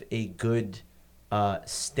have a good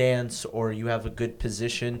stance, or you have a good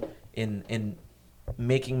position in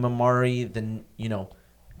making Mamari, then,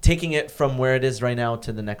 taking it from where it is right now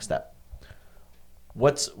to the next step.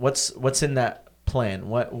 What's in that plan?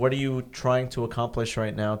 What are you trying to accomplish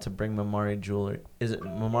right now to bring Mamari Jeweler? Is it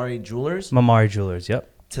Mamari Jewelers? Mamari Jewelers, yep.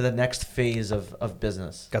 To the next phase of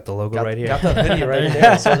business. Got the logo right here. Got the hoodie right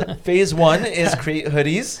there. So phase 1 is create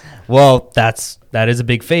hoodies. Well, that is a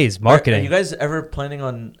big phase, marketing. Are you guys ever planning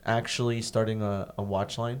on actually starting a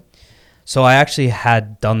watch line? So I actually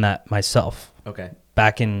had done that myself. Okay.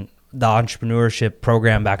 Back in the entrepreneurship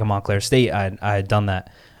program back in Montclair State, I had done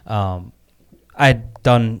that. I'd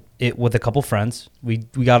done it with a couple friends. We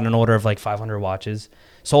got an order of like 500 watches,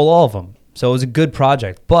 sold all of them. So it was a good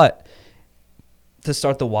project. But to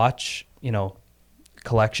start the watch,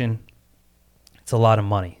 collection, it's a lot of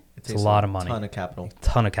money. It's a lot of money. Ton of capital.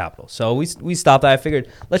 Ton of capital. So we stopped that. I figured,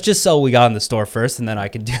 let's just sell what we got in the store first, and then I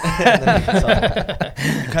can do that.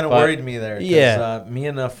 You kind of worried me there. Yeah. Me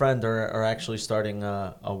and a friend are actually starting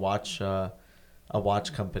a watch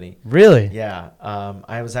company. Really? Yeah.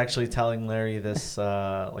 I was actually telling Larry this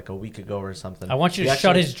like a week ago or something. I want you to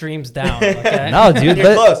shut his dreams down. Okay? No, dude.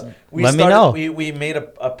 You're close. Let me know. We made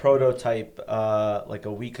a prototype like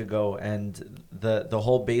a week ago, and the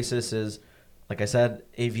whole basis is, like I said,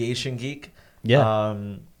 aviation geek. Yeah.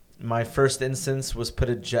 My first instance was put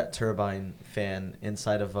a jet turbine fan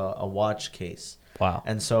inside of a watch case. Wow.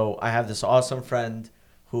 And so I have this awesome friend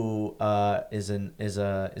who is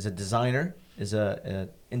a designer, is a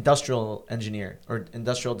industrial engineer or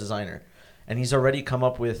industrial designer, and he's already come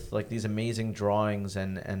up with like these amazing drawings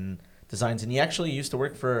and designs. And he actually used to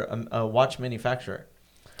work for a watch manufacturer.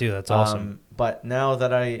 Dude, that's awesome. But now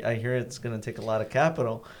that I hear it's going to take a lot of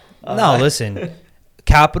capital. No, listen,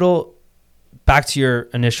 capital, back to your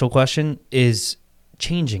initial question, is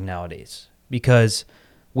changing nowadays, because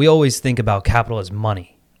we always think about capital as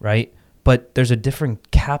money, right? But there's a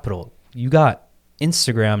different capital. You got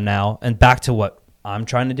Instagram now, and back to what I'm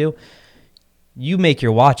trying to do, you make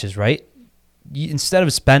your watches, right? Instead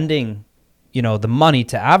of spending, the money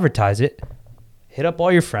to advertise it, hit up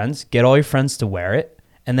all your friends, get all your friends to wear it,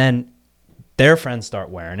 and then their friends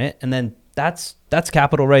start wearing it, and then that's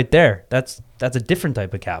capital right there. That's a different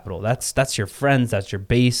type of capital. That's your friends, that's your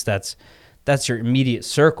base, that's your immediate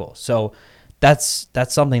circle. So that's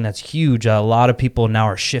something that's huge. A lot of people now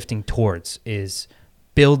are shifting towards, is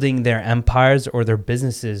building their empires or their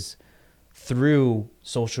businesses through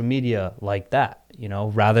social media like that,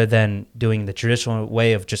 rather than doing the traditional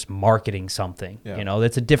way of just marketing something. Yeah.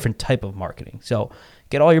 That's a different type of marketing. So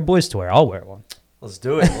get all your boys to wear. I'll wear one. Let's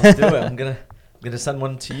do it. I'm gonna send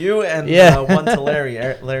one to you and one to Larry.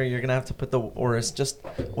 Larry, you're gonna have to put the Oris. Just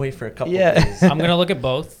wait for a couple days. I'm gonna look at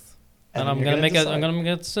both, and And I'm you're gonna make decide.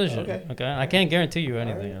 a decision. Okay. I can't guarantee you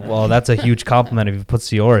anything. Well, that's a huge compliment if he puts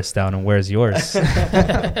the Oris down and wears yours.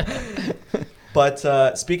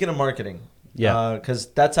 But speaking of marketing, Yeah. because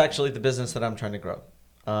that's actually the business that I'm trying to grow.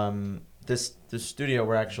 This studio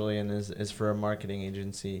we're actually in is for a marketing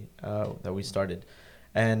agency that we started,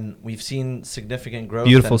 and we've seen significant growth.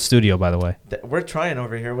 Beautiful studio, by the way. We're trying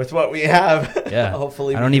over here with what we have. Yeah.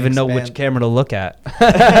 Hopefully, I don't even know which camera to look at.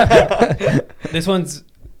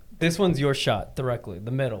 This one's your shot directly.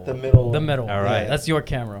 The middle. The middle. All right. Yeah, that's your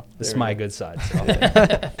camera. This is There we my go. good side.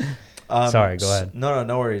 So. Sorry, go ahead.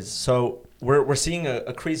 No worries. So we're seeing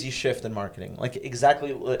a crazy shift in marketing, like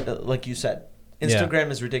exactly like you said.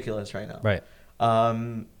 Instagram is ridiculous right now. Right.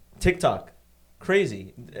 TikTok,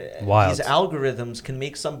 crazy. Wild. These algorithms can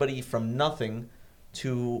make somebody from nothing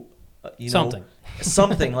to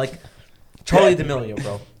something like Charlie D'Amelio,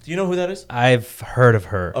 bro. Do you know who that is? I've heard of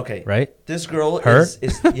her. Okay. Right? This girl Her?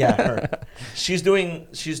 is yeah, her. She's doing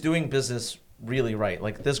business really right.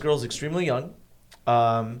 Like, this girl's extremely young.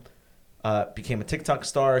 Became a TikTok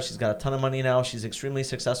star. She's got a ton of money now. She's extremely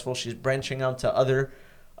successful. She's branching out to other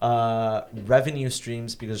revenue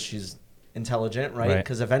streams because she's intelligent, right?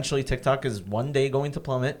 Because eventually TikTok is one day going to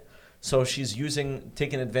plummet. So she's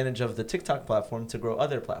taking advantage of the TikTok platform to grow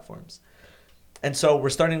other platforms. And so we're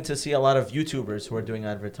starting to see a lot of YouTubers who are doing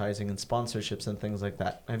advertising and sponsorships and things like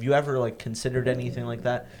that. Have you ever like considered anything like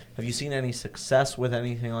that? Have you seen any success with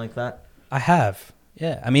anything like that? I have.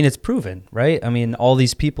 Yeah. I mean, it's proven, right? I mean, all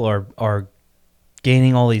these people are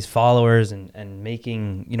gaining all these followers and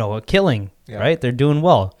making, a killing, right? They're doing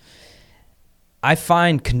well. I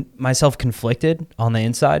find myself conflicted on the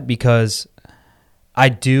inside because I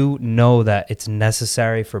do know that it's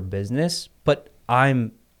necessary for business, but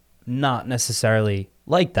I'm not necessarily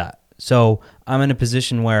like that. So I'm in a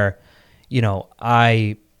position where,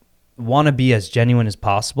 I want to be as genuine as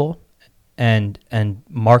possible and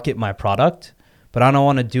market my product, but I don't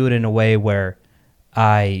want to do it in a way where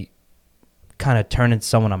I kind of turn into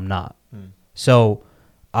someone I'm not. So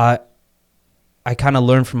I kind of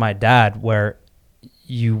learned from my dad where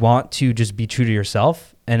you want to just be true to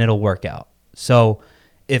yourself and it'll work out. So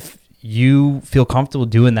if you feel comfortable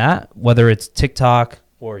doing that, whether it's TikTok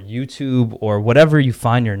or YouTube or whatever you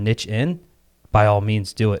find your niche in, by all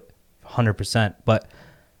means do it 100%. But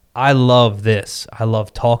I love this. I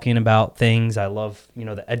love talking about things. I love,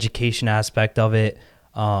 the education aspect of it.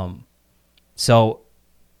 So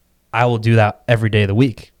I will do that every day of the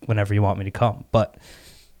week whenever you want me to come. But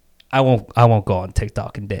I won't go on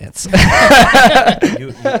TikTok and dance.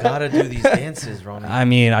 You gotta do these dances, Ronnie. I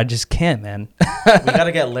mean, I just can't, man. We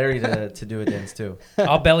gotta get Larry to do a dance too.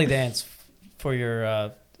 I'll belly dance for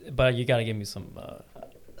your, but you gotta give me some.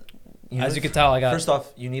 As you can tell, I got. First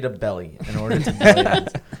off, you need a belly in order to belly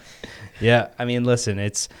dance. Yeah, I mean, listen,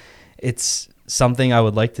 it's something I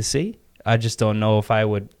would like to see. I just don't know if I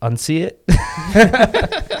would unsee it.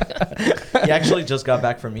 He actually just got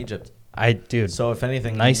back from Egypt. Dude. So if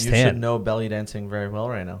anything, nice you tan. should know belly dancing very well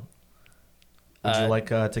right now. Would you like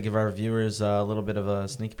to give our viewers a little bit of a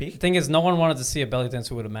sneak peek? The thing is, no one wanted to see a belly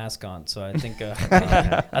dancer with a mask on, so I think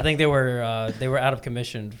I think they were out of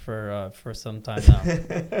commission for some time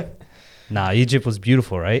now. Nah, Egypt was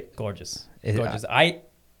beautiful, right? Gorgeous.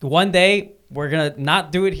 One day we're gonna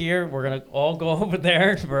not do it here. We're gonna all go over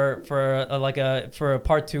there for a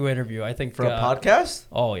part 2 interview. I think for a podcast.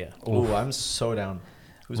 Oh yeah. Ooh, I'm so down.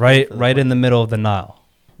 Right in the middle of the Nile.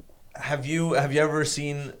 Have you ever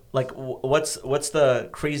seen like what's the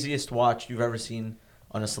craziest watch you've ever seen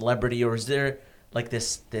on a celebrity, or is there like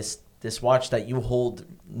this watch that you hold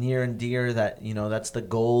near and dear that that's the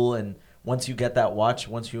goal, and once you get that watch,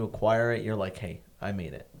 once you acquire it, you're like, hey, I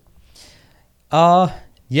made it?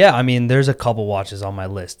 Yeah, I mean, there's a couple watches on my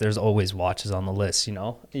list. There's always watches on the list,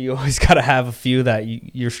 You always got to have a few that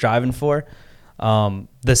you're striving for.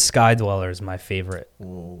 The Sky Dweller is my favorite.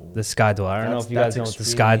 Ooh. The Sky Dweller. I don't know if you guys know what the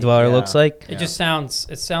Sky Dweller looks like. It just sounds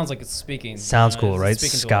like it's speaking. Sounds cool, right?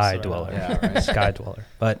 Sky Dweller. Yeah, right. Sky Dweller.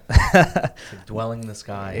 But like dwelling in the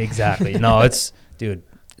sky. Exactly. No, it's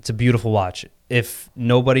a beautiful watch. If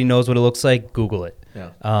nobody knows what it looks like, Google it.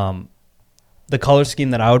 Yeah. The color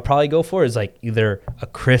scheme that I would probably go for is like either a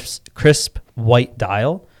crisp white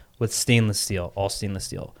dial with stainless steel, all stainless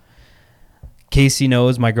steel. Casey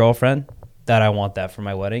knows, my girlfriend, that I want that for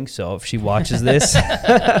my wedding. So if she watches this,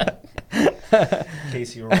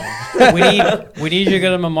 Casey, you're wrong. we need you to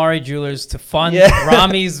go to Mamari Jewelers to fund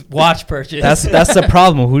Rami's watch purchase. That's the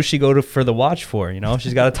problem. Who she go to for the watch for?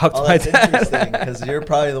 She's got to talk to my that's dad. interesting because you're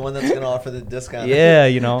probably the one that's gonna offer the discount. Yeah,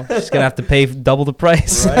 she's gonna have to pay double the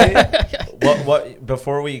price. Right? What?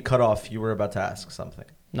 Before we cut off, you were about to ask something.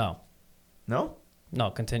 No,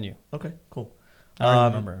 Okay, continue. cool. I don't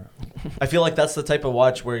remember. I feel like that's the type of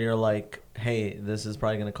watch where you're like, hey, this is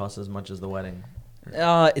probably gonna cost as much as the wedding.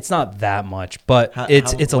 It's not that much, but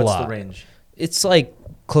it's a what's lot. What's the range? It's like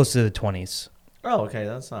close to the 20s. Oh, okay,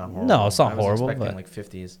 that's not horrible. No, it's not I was horrible, expecting but like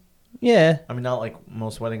 50s. Yeah. I mean, not like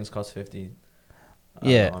most weddings cost 50.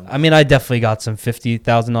 Yeah, I mean, I definitely got some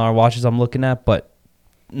 $50,000 watches I'm looking at, but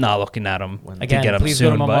not looking at them Again, to get them please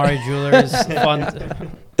soon. go to Mamari Jewelers.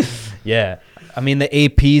 Fund. Yeah, I mean the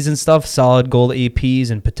APs and stuff, solid gold APs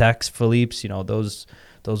and Pateks Philippe's.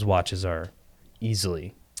 Those watches are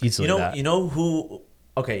easily. That. You know who?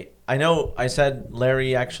 Okay, I know. I said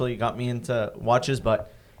Larry actually got me into watches,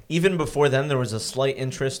 but even before then, there was a slight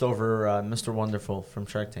interest over Mr. Wonderful from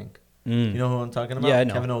Shark Tank. You know who I'm talking about? Yeah, I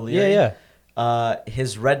know. Kevin O'Leary. Yeah.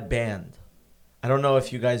 His red band. I don't know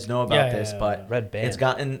if you guys know about this, but red band. It's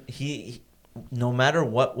gotten he no matter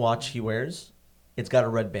what watch he wears, it's got a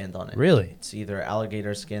red band on it. Really? It's either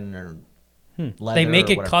alligator skin or leather. They make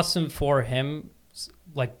or it whatever. custom for him,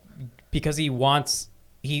 like because he wants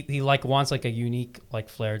like a unique like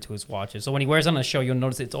flair to his watches. So when he wears it on a show, you'll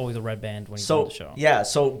notice it's always a red band when he's on the show. Yeah,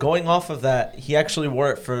 so going off of that, he actually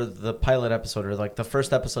wore it for the pilot episode or like the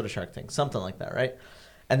first episode of Shark Tank, something like that, right?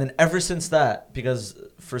 And then ever since that, because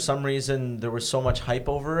for some reason there was so much hype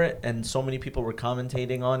over it and so many people were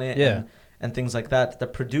commentating on it and things like that, the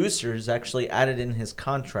producers actually added in his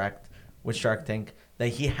contract with Shark Tank that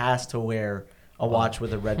he has to wear a watch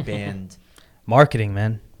with a red band. Marketing,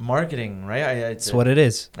 man. Marketing, right? It's what it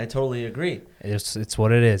is. I totally agree. It's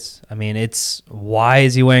what it is. I mean, it's why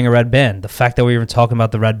is he wearing a red band? The fact that we're even talking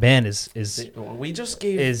about the red band is we just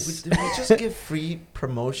gave did we just give free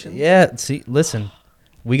promotion? Yeah. See, listen,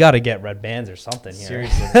 we got to get red bands or something here.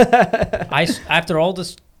 Seriously. After all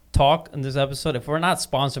this talk in this episode, if we're not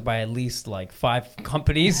sponsored by at least like 5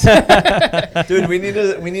 companies, dude, we need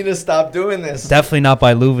to stop doing this. Definitely not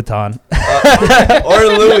by Louis Vuitton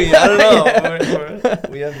or Louis. I don't know.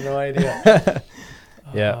 We have no idea.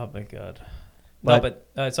 Yeah. Oh my god. No,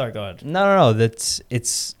 but sorry, go ahead. No.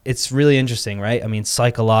 It's really interesting, right? I mean,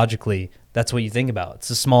 psychologically, that's what you think about. It's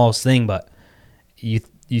the smallest thing, but you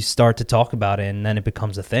start to talk about it, and then it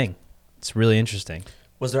becomes a thing. It's really interesting.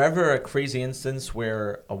 Was there ever a crazy instance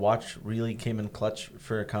where a watch really came in clutch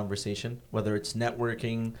for a conversation? Whether it's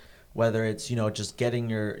networking, whether it's, just getting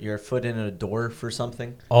your foot in a door for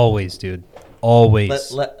something? Always, dude. Always.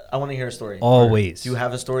 I want to hear a story. Always. Do you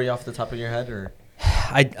have a story off the top of your head, or?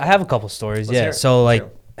 I have a couple stories. Let's hear it.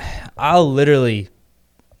 So I'll literally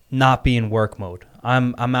not be in work mode.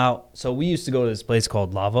 I'm out. So we used to go to this place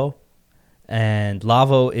called Lavo, and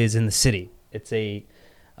Lavo is in the city. It's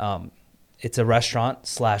a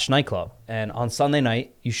restaurant / nightclub. And on Sunday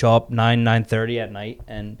night, you show up 9:30 at night,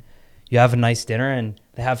 and you have a nice dinner, and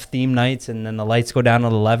they have theme nights, and then the lights go down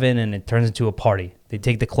at 11, and it turns into a party. They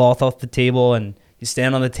take the cloth off the table, and you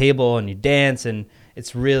stand on the table, and you dance, and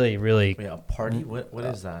it's really, really... Wait, a party? What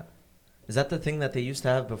is that? Is that the thing that they used to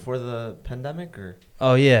have before the pandemic, or?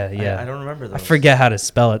 Oh, yeah. I don't remember those. I forget how to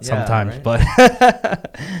spell it sometimes, right?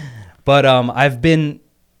 but I've been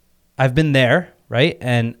there, right?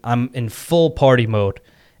 And I'm in full party mode,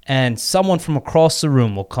 and someone from across the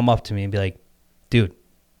room will come up to me and be like, dude,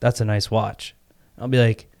 that's a nice watch. I'll be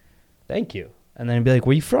like, thank you. And then he'd be like,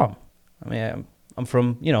 where you from? I mean, I'm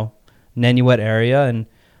from, Nanuet area, and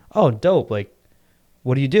oh, dope. Like,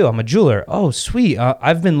 what do you do? I'm a jeweler. Oh, sweet.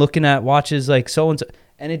 I've been looking at watches like so-and-so.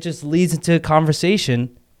 And it just leads into a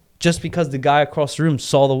conversation just because the guy across the room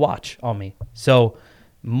saw the watch on me. So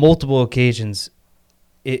multiple occasions,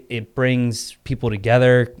 it brings people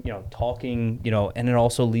together, talking, and it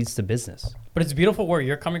also leads to business. But it's beautiful where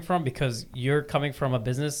you're coming from, because you're coming from a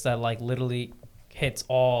business that like literally hits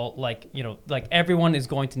all, like everyone is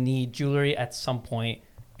going to need jewelry at some point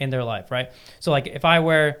in their life, right? So like if I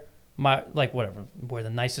wear wear the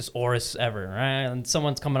nicest Oris ever, right? And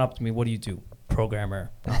someone's coming up to me, what do you do? Programmer.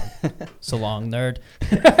 So long, nerd.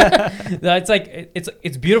 It's like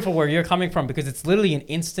it's beautiful where you're coming from, because it's literally an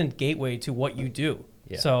instant gateway to what you do.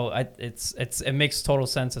 Yeah. So it makes total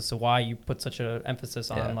sense as to why you put such an emphasis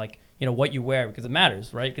on what you wear, because it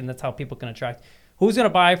matters, right? And that's how people can attract. Who's gonna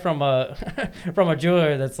buy from a from a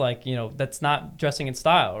jeweler that's that's not dressing in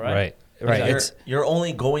style, right? Right. You're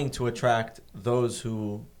only going to attract those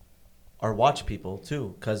who are watch people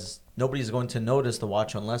too, because nobody's going to notice the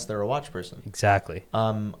watch unless they're a watch person. Exactly.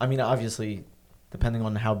 I mean, obviously, depending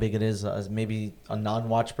on how big it is, maybe a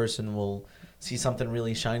non-watch person will see something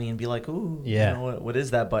really shiny and be like, ooh, yeah, what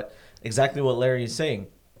is that? But exactly what Larry is saying,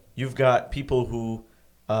 you've got people who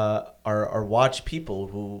are watch people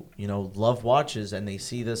who love watches, and they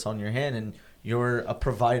see this on your hand, and you're a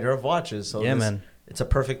provider of watches. So yeah, man, it's a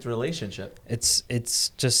perfect relationship. It's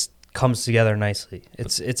just comes together nicely.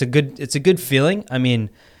 It's a good feeling. I mean,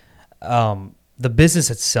 the business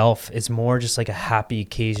itself is more just like a happy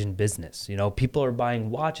occasion business. People are buying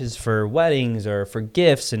watches for weddings or for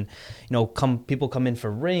gifts, and people come in for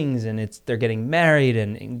rings, and they're getting married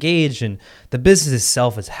and engaged, and the business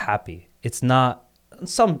itself is happy. It's not,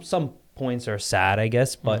 some points are sad, I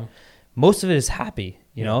guess, but most of it is happy.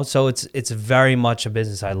 So it's very much a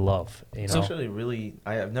business I love. It's actually really,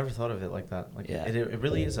 I've never thought of it like that. Like, yeah, it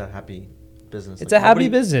really is a happy business. It's a happy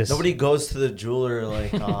business. Nobody goes to the jeweler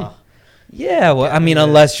like, yeah, well, I mean,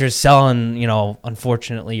 unless you're selling,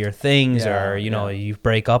 unfortunately, your things, or you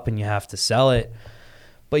break up and you have to sell it.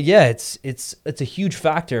 But yeah, it's a huge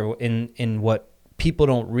factor in what people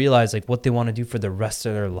don't realize, like what they want to do for the rest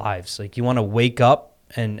of their lives. Like, you want to wake up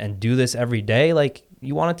and do this every day. Like,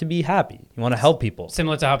 you want it to be happy. You want to help people.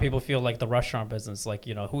 Similar to how people feel like the restaurant business. Like,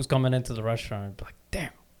 who's coming into the restaurant? Like, damn.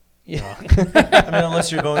 Yeah. I mean,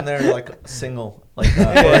 unless you're going there like single, like or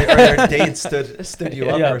your date stood you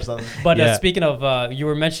up or something. But speaking of, you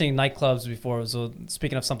were mentioning nightclubs before. So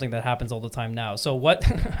speaking of something that happens all the time now. So what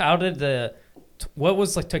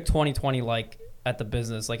was like 2020 like at the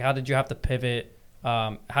business? Like, how did you have to pivot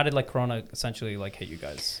How did like Corona essentially like hit you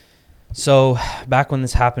guys? So back when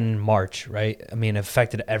this happened in March, right? I mean, it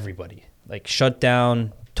affected everybody. Like shut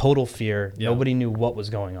down, total fear. Yeah. Nobody knew what was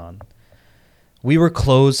going on. We were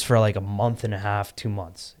closed for like a month and a half, 2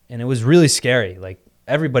 months. And it was really scary. Like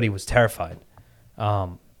everybody was terrified.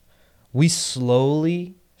 We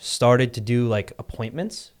slowly started to do like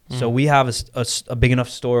appointments. So we have a big enough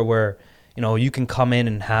store where, you know, you can come in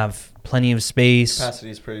and have plenty of space. Capacity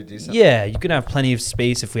is pretty decent. Yeah, you can have plenty of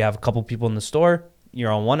space if we have a couple people in the store.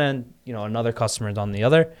 You're on one end, you know, another customer is on the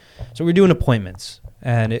other. So we're doing appointments,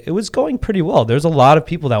 and it was going pretty well. There's a lot of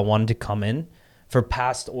people that wanted to come in for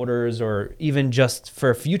past orders or even just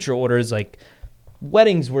for future orders. Like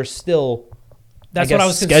weddings were still, That's I guess, what I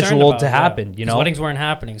was concerned scheduled about, to yeah. happen. You 'Cause know, weddings weren't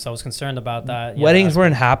happening, so I was concerned about that. weddings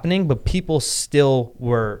weren't happening, but people still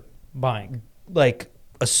were buying. like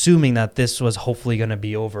assuming that this was hopefully going to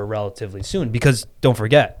be over relatively soon, because don't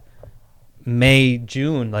forget, May,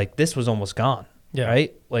 June, like this was almost gone. Yeah.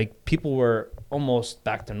 Right? Like people were almost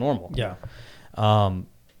back to normal. Yeah.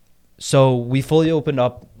 So we fully opened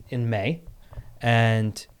up in May,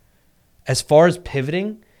 and as far as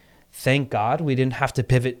pivoting, thank God we didn't have to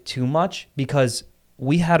pivot too much because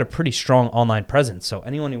we had a pretty strong online presence. So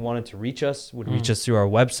anyone who wanted to reach us would reach us through our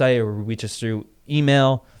website or reach us through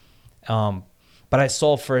email. But I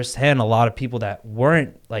saw firsthand a lot of people that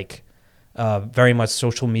weren't like very much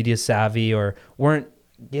social media savvy or weren't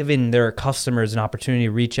giving their customers an opportunity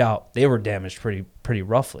to reach out. They were damaged pretty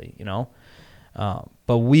roughly, you know.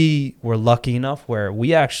 But we were lucky enough where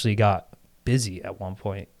we actually got busy at one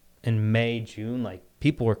point in May, June. Like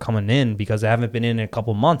people were coming in because they haven't been in a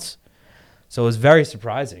couple months. So it was very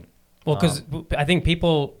surprising. Well, because I think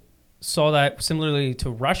people saw that similarly to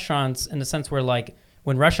restaurants in the sense where like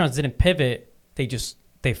when restaurants didn't pivot,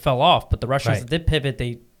 they fell off. But the restaurants Right. that did pivot,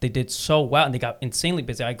 they did so well and they got insanely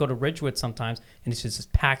busy. I go to Ridgewood sometimes and it's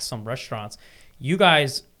just packed some restaurants. You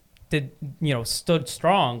guys did, you know, stood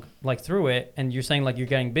strong like through it, and you're saying like you're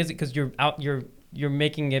getting busy because you're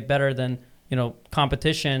making it better than, you know,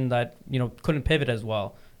 competition that, you know, couldn't pivot as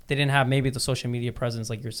well. They didn't have maybe the social media presence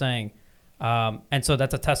like you're saying. And so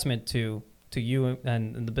that's a testament to you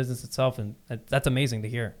and the business itself, and that's amazing to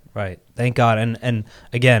hear. Right. Thank God. And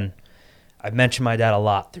again, I've mentioned my dad a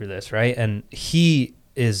lot through this, right? And he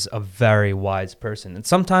is a very wise person. And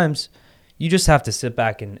sometimes you just have to sit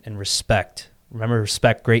back and respect. Remember,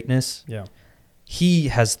 respect greatness. Yeah. He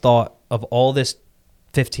has thought of all this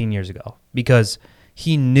 15 years ago because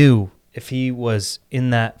he knew if he was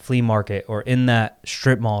in that flea market or in that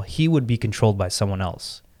strip mall, he would be controlled by someone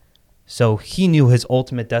else. So he knew his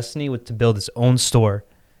ultimate destiny was to build his own store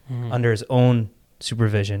under his own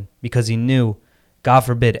supervision because he knew, God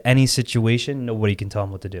forbid, any situation, nobody can tell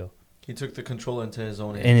him what to do. He took the control into his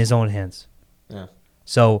own hands. In his own hands. Yeah.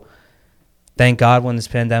 So thank God when this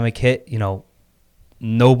pandemic hit, you know,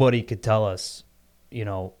 nobody could tell us, you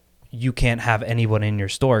know, you can't have anyone in your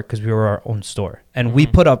store because we were our own store. And we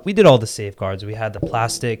did all the safeguards. We had the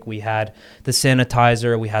plastic, we had the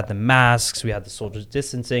sanitizer, we had the masks, we had the social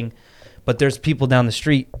distancing. But there's people down the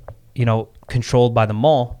street, you know, controlled by the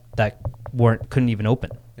mall that couldn't even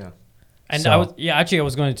open. Yeah. And So- I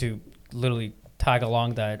was going to literally tag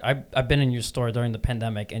along that. I've been in your store during the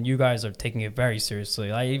pandemic, and you guys are taking it very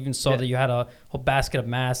seriously. I even saw that you had a whole basket of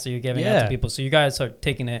masks that you're giving out to people. So you guys are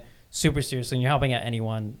taking it super seriously, and you're helping out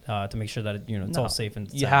anyone to make sure that it's all safe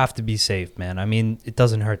and You have to be safe, man. I mean, it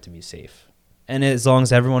doesn't hurt to be safe, and as long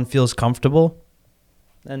as everyone feels comfortable,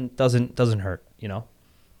 then it doesn't hurt, you know.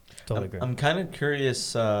 Totally agree. I'm kind of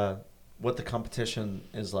curious what the competition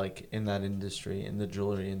is like in that industry, in the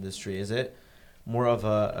jewelry industry. Is it more of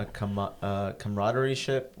a camaraderie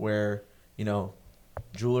ship where, you know,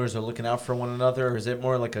 jewelers are looking out for one another, or is it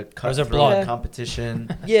more like a cutthroat blood?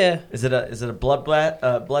 competition? Yeah. Is it a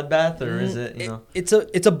bloodbath, or is it, you know? It's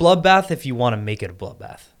a bloodbath if you want to make it a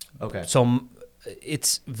bloodbath. Okay. So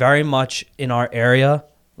it's very much in our area,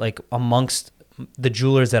 like amongst the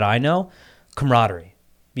jewelers that I know, camaraderie,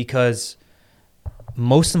 because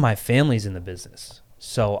most of my family's in the business.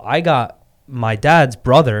 So I got my dad's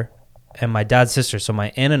brother and my dad's sister. So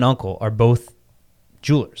my aunt and uncle are both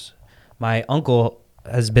jewelers. My uncle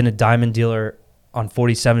has been a diamond dealer on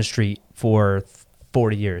 47th Street for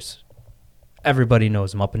 40 years. Everybody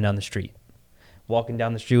knows him up and down the street. Walking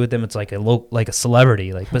down the street with him, it's like a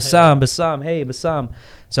celebrity, like Bassam, hey Bassam.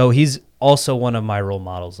 So he's also one of my role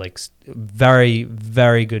models, like very,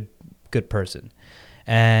 very good person.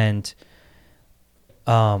 And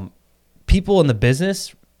people in the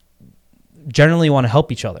business generally want to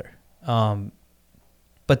help each other.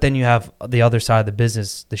 But then you have the other side of the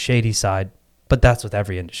business, the shady side, but that's with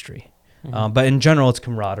every industry. But in general, it's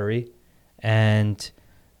camaraderie. And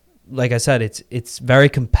like I said, it's very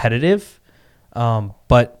competitive,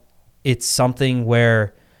 but it's something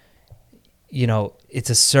where, you know, it's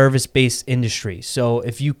a service-based industry. So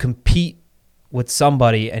if you compete with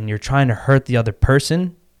somebody and you're trying to hurt the other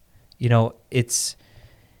person, you know,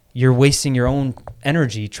 you're wasting your own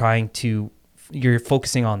energy you're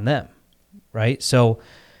focusing on them, right? So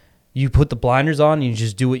you put the blinders on, you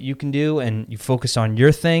just do what you can do, and you focus on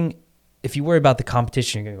your thing. If you worry about the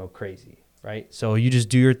competition, you're going to go crazy, right? So you just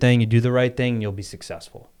do your thing, you do the right thing, and you'll be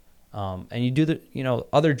successful. And you do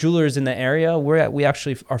other jewelers in the area, we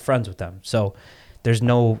actually are friends with them. So there's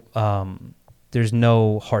no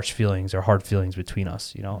harsh feelings or hard feelings between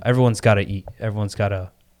us. You know, everyone's got to eat. Everyone's got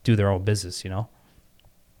to do their own business, you know?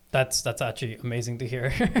 That's actually amazing to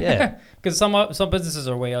hear. Yeah. Because some businesses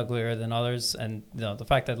are way uglier than others. And, you know, the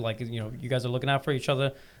fact that, like, you know, you guys are looking out for each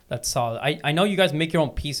other, that's solid. I know you guys make your own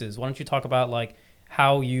pieces. Why don't you talk about, like,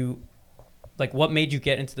 what made you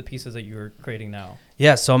get into the pieces that you're creating now?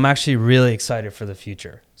 Yeah, so I'm actually really excited for the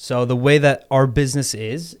future. So the way that our business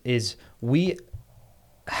is we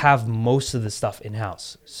have most of the stuff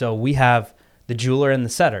in-house. So we have the jeweler and the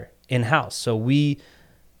setter in-house. So we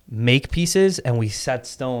make pieces and we set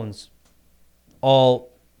stones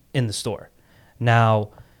all in the store. Now,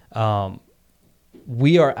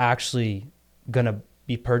 we are actually going to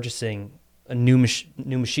be purchasing a new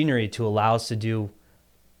machinery to allow us to do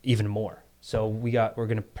even more. So we're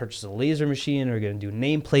going to purchase a laser machine. We're going to do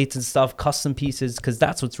nameplates and stuff, custom pieces, because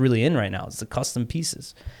that's what's really in right now. It's the custom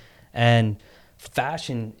pieces. And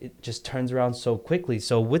fashion, it just turns around so quickly.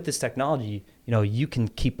 So with this technology, you know, you can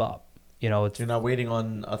keep up. You know, you're not waiting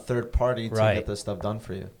on a third party to get this stuff done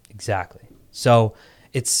for you. Exactly. So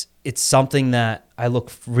it's something that I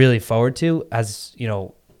look really forward to as, you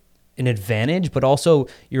know, an advantage, but also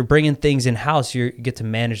you're bringing things in house. You get to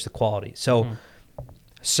manage the quality. So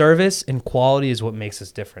service and quality is what makes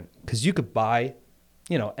us different, because you could buy,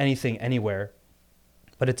 you know, anything anywhere,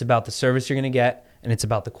 but it's about the service you're going to get and it's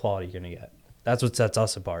about the quality you're going to get. That's what sets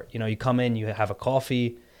us apart. You know, you come in, you have a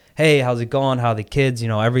coffee. Hey, how's it going? How are the kids? You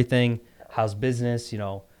know, everything. How's business? You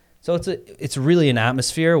know, so it's really an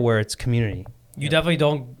atmosphere where it's community. You definitely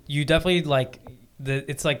like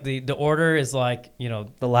it's like the order is like, you know,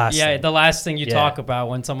 the last thing you talk about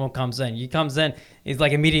when someone comes in. He comes in, he's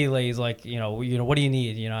like immediately he's like, you know, what do you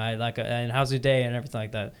need? You know, and how's your day and everything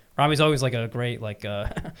like that. Rami's always like a great like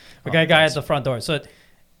guy at the front door. So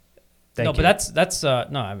Thank you. But that's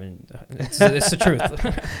no, I mean it's the truth.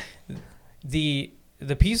 The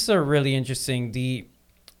pieces are really interesting.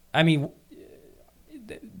 When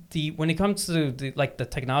it comes to the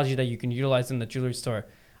technology that you can utilize in the jewelry store,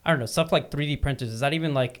 I don't know, stuff like 3D printers, is that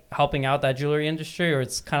even like helping out that jewelry industry, or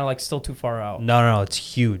it's kind of like still too far out? No, it's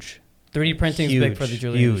huge. 3D printing is big for the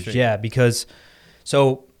jewelry industry. Yeah, because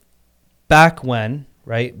so back,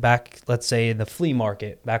 let's say in the flea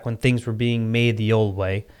market, back when things were being made the old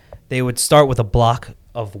way, they would start with a block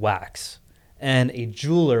of wax, and a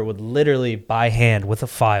jeweler would literally by hand with a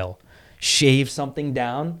file shave something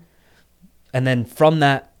down, and then from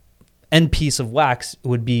that end piece of wax, it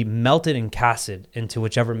would be melted and casted into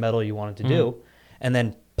whichever metal you wanted to do, and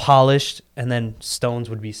then polished, and then stones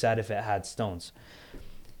would be set if it had stones.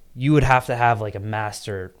 You would have to have like a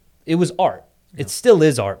master. It was art. Yeah. It still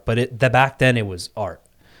is art, but back then it was art.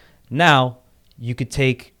 Now you could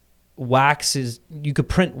take waxes, you could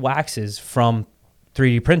print waxes from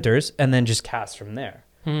 3D printers and then just cast from there.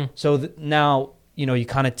 So now, you know, you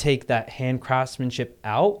kind of take that hand craftsmanship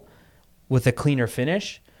out with a cleaner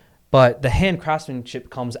finish, but the hand craftsmanship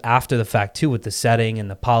comes after the fact too, with the setting and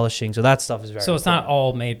the polishing. So that stuff is very. So it's not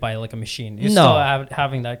all made by like a machine. You're no. still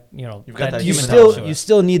having that, you know, you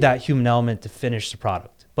still need that human element to finish the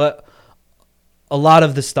product. But a lot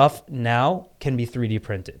of the stuff now can be 3D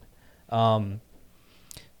printed.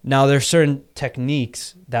 Now there's certain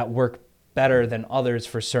techniques that work better than others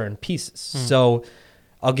for certain pieces. So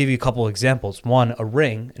I'll give you a couple examples. One, a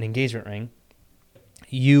ring, an engagement ring.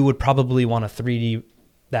 You would probably want to 3D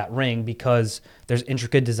that ring because there's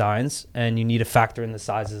intricate designs and you need to factor in the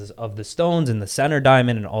sizes of the stones and the center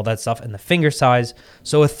diamond and all that stuff and the finger size.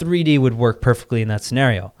 So a 3D would work perfectly in that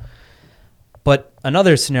scenario. But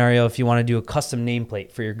another scenario, if you want to do a custom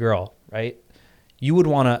nameplate for your girl, right? You would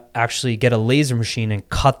want to actually get a laser machine and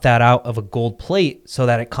cut that out of a gold plate so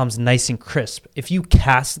that it comes nice and crisp. If you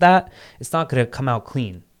cast that, it's not going to come out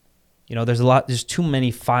clean. You know, there's too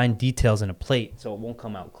many fine details in a plate, so it won't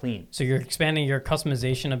come out clean. So you're expanding your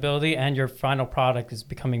customization ability, and your final product is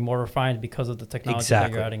becoming more refined because of the technology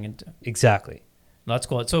that you're adding into. Exactly. That's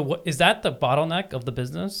cool. So is that the bottleneck of the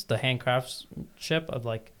business, the handcraftsmanship of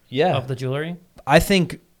of the jewelry? I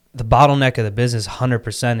think the bottleneck of the business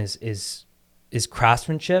 100% is is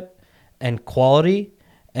craftsmanship and quality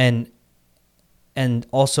and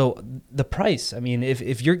also the price. I mean,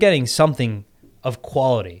 if you're getting something of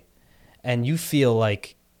quality and you feel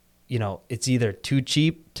like, you know, it's either too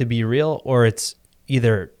cheap to be real or it's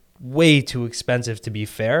either way too expensive to be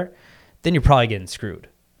fair, then you're probably getting screwed,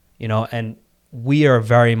 you know. And we are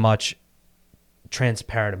very much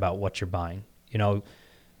transparent about what you're buying. You know,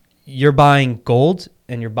 you're buying gold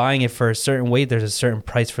and you're buying it for a certain weight. There's a certain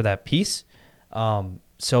price for that piece.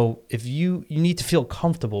 So if you need to feel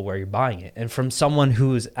comfortable where you're buying it, and from someone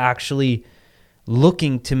who is actually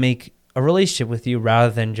looking to make a relationship with you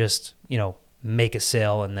rather than just, you know, make a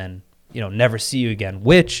sale and then, you know, never see you again,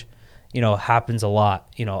 which, you know, happens a lot,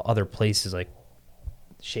 you know, other places, like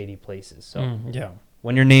shady places. So yeah.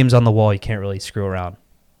 when your name's on the wall, you can't really screw around.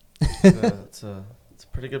 It's a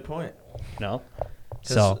pretty good point. No.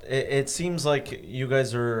 So it seems like you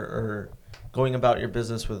guys are going about your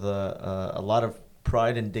business with a lot of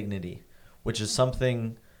pride and dignity, which is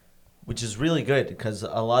something which is really good, because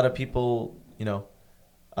a lot of people, you know,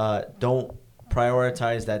 don't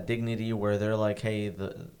prioritize that dignity, where they're like, hey,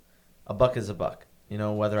 a buck is a buck. You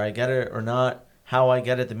know, whether I get it or not, how I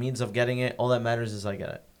get it, the means of getting it, all that matters is I get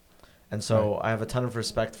it. And so I have a ton of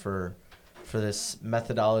respect for this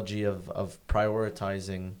methodology of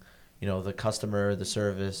prioritizing, you know, the customer, the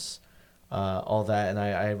service, all that. And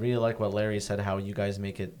I really like what Larry said, how you guys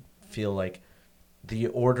make it feel like the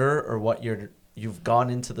order or what you've gone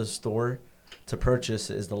into the store to purchase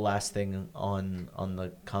is the last thing on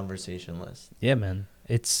the conversation list. Yeah, man.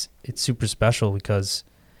 It's super special because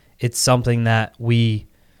it's something that we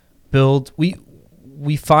build.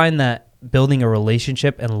 We find that building a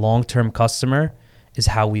relationship and long-term customer is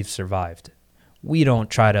how we've survived. We don't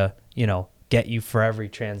try to, you know, get you for every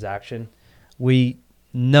transaction. We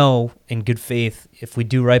know in good faith, if we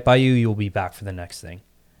do right by you, you'll be back for the next thing.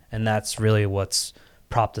 And that's really what's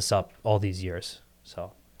propped us up all these years.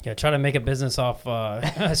 So Yeah, try to make a business off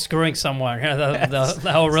screwing someone. That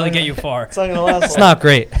will really get you far. It's not gonna last. it's not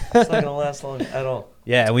great. It's not gonna last long at all.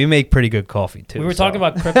 Yeah, we make pretty good coffee too. We were talking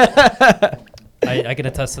about crypto. I can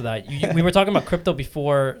attest to that. We were talking about crypto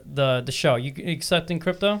before the show. You accepting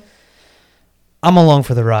crypto? I'm along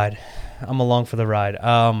for the ride.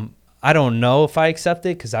 I don't know if I accept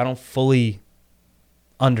it because I don't fully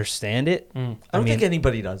understand it. I don't think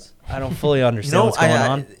anybody does. I don't fully understand what's going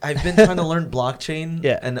on. I've been trying to learn blockchain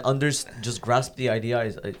Yeah. and just grasp the idea.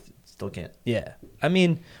 I still can't. Yeah. I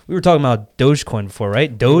mean, we were talking about Dogecoin before, right?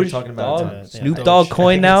 We were Doge, talking about Dog? Doge. Snoop Yeah. Dogg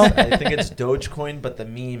coin now. I think it's Dogecoin, but the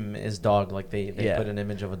meme is dog. Like they Yeah. put an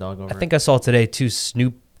image of a dog over I think I saw today too.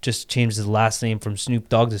 Snoop just changed his last name from Snoop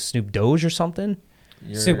Dogg to Snoop Doge or something.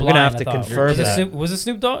 it. Snoop We're gonna Lion, have to I thought. confirm that. Was it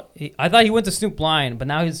Snoop Dogg? I thought he went to Snoop Lion, but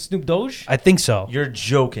now he's Snoop Doge. I think so. You're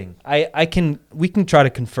joking. We can try to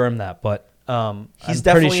confirm that, but He's I'm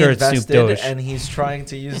definitely pretty sure it's Snoop invested, Doge. and he's trying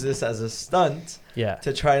to use this as a stunt Yeah.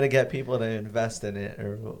 to try to get people to invest in it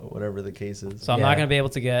or whatever the case is. So I'm Yeah. not gonna be able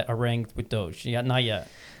to get a ring with Doge. Yeah, not yet.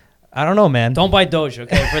 I don't know, man. Don't buy Doge,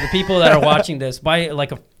 okay? For the people that are watching this, buy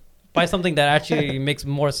something that actually makes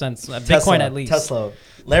more sense. Bitcoin at least. Tesla.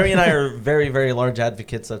 Larry and I are very, very large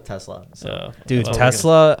advocates of Tesla. So. Dude, Well,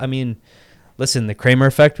 Tesla, I mean, listen, the Kramer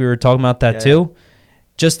effect, we were talking about that Yeah. too.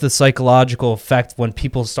 Just the psychological effect when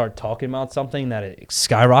people start talking about something that it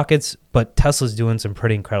skyrockets, but Tesla's doing some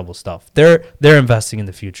pretty incredible stuff. They're investing in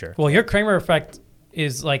the future. Well, your Kramer effect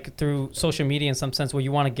is like through social media in some sense, where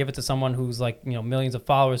you want to give it to someone who's like, you know, millions of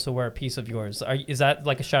followers to wear a piece of yours. Is that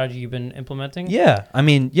like a strategy you've been implementing? Yeah, I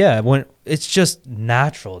mean, yeah, when it's just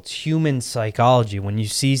natural. It's human psychology. When you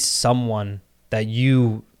see someone that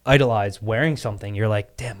you idolize wearing something, you're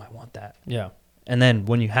like, damn, I want that. Yeah. And then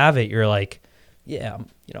when you have it, you're like, yeah,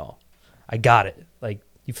 you know, I got it. Like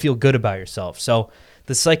you feel good about yourself. So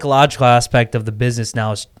the psychological aspect of the business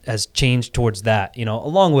now has changed towards that, you know,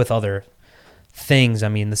 along with other things. I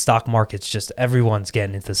mean, the stock market's just, everyone's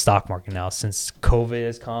getting into the stock market now since COVID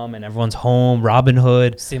has come and everyone's home,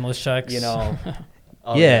 Robinhood, Stimulus checks. you know.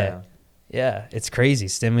 Oh, Yeah. Yeah, it's crazy.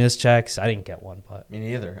 Stimulus checks. I didn't get one, but Me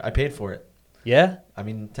neither. I paid for it. yeah. I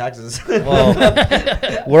mean, taxes. Well,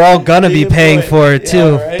 we're all gonna be paying for it too.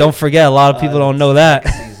 Yeah, right? Don't forget, a lot of people don't know that.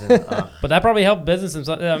 Season. But that probably helped business.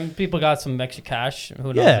 People got some extra cash.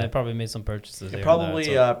 Who knows? Yeah. They probably made some purchases. It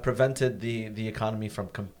probably prevented the economy from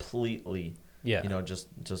completely, Yeah. you know, just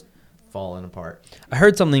falling apart. I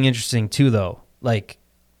heard something interesting too, though. Like,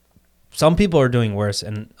 some people are doing worse,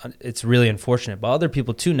 and it's really unfortunate. But other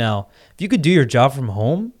people too now, if you could do your job from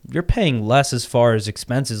home, you're paying less as far as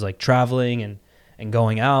expenses like traveling and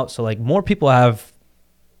going out. So like more people have,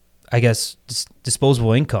 I guess,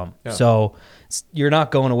 disposable income. Yeah. So you're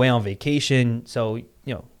not going away on vacation. So, you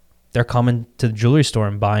know, they're coming to the jewelry store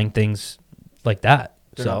and buying things like that.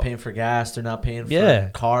 They're So not paying for gas. They're not paying for Yeah.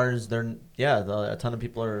 cars. A ton of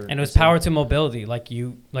people are. And it was power to mobility. Like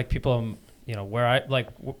people, where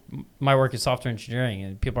my work is software engineering,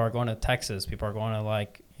 and people are going to Texas. People are going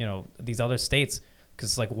to these other states.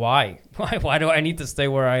 Because like, why do I need to stay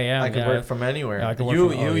where I am? I could work from anywhere. Yeah, I could work you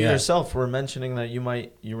from- yourself were mentioning that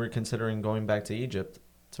you were considering going back to Egypt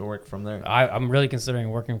to work from there. I'm really considering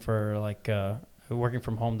working working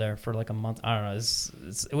from home there for like a month. I don't know.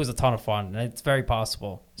 It was a ton of fun. And it's very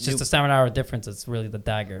possible. It's just a 7-hour difference. It's really the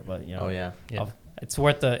dagger, but Oh yeah. it's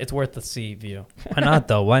worth the sea view. why not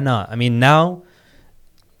though? Why not? I mean, now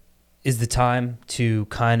is the time to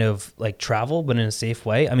kind of like travel, but in a safe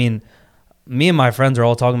way. I mean, me and my friends are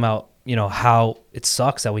all talking about, how it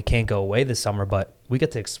sucks that we can't go away this summer, but we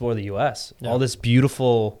get to explore the U.S. Yeah. All these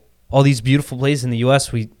beautiful places in the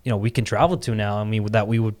U.S. we can travel to now. I mean, that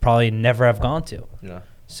we would probably never have gone to. Yeah.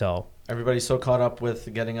 So Everybody's so caught up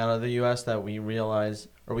with getting out of the U.S. that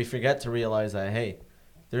we forget to realize that, hey,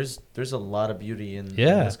 there's a lot of beauty in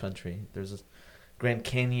this country. There's a Grand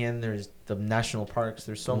Canyon. There's the national parks.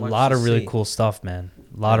 There's so much. a lot to of really see. cool stuff, man.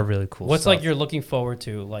 A lot of really cool What's stuff. like you're looking forward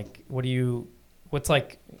to? Like, what's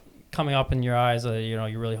like coming up in your eyes that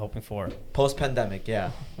you're really hoping for? Post-pandemic,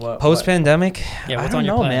 yeah. Post-pandemic? Yeah, I what's don't on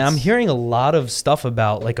your know, man. plans? I'm hearing a lot of stuff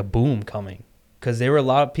about like a boom coming, because there were a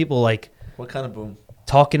lot of people like What kind of boom?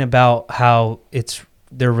 talking about how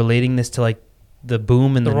they're relating this to like the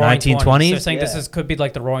boom in the Roaring 1920s. They're saying Yeah. this could be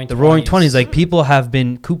like the Roaring 20s. The Roaring 20s, like people have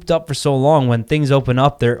been cooped up for so long. When things open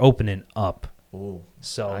up, they're opening up. Ooh,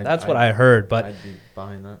 So that's what I heard. But I'd be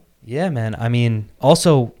behind that. yeah, man. I mean,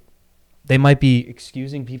 also they might be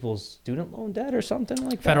excusing people's student loan debt or something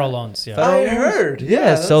like that. Federal loans, yeah. I heard.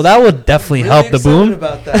 Yeah, so that would definitely help the boom.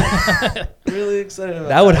 About that. Really excited about that.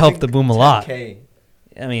 That would I help think the boom a lot. 10K.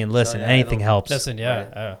 I mean, listen, yeah, anything I don't- helps. Listen,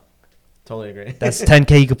 yeah. Totally agree. That's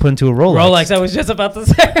 10K you could put into a Rolex. Rolex, I was just about to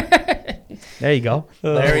say. There you go.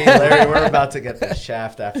 Larry, we're about to get the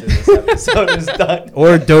shaft after this episode is done.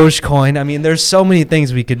 Or Dogecoin. I mean, there's so many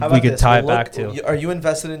things we could How about this? tie it We'll back to. Are you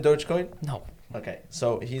invested in Dogecoin? No. Okay,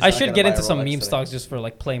 so he's. I not should gonna get buy a into some Rolex meme today. stocks just for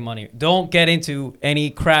like play money. Don't get into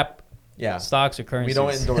any crap Yeah, stocks or currencies. we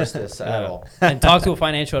don't endorse this at Yeah. all. And talk to a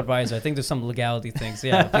financial advisor. I think there's some legality things.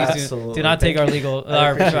 Yeah, please Absolutely. do not take our I our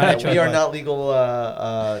appreciate that. financial We are advice. not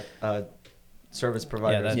legal service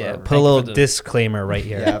providers. that's- Yeah, whatever. put a Thank you little for the- disclaimer right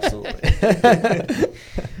here. Yeah, absolutely.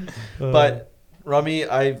 But Rami,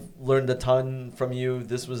 I've learned a ton from you.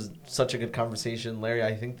 This was such a good conversation, Larry.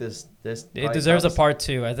 I think this It probably deserves a tops- part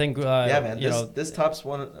 2. I think. Yeah, man. This tops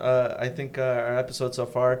one. I think our episode so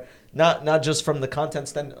far. Not just from the content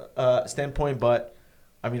standpoint, but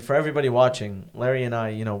I mean for everybody watching, Larry and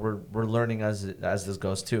I, we're learning as this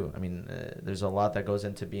goes too. I mean, there's a lot that goes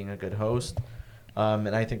into being a good host.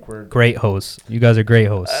 And I think we're Great hosts. You guys are great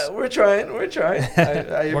hosts. we're trying.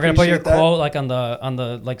 I We're gonna put your appreciate that. quote like on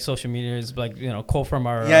the like social medias, like quote from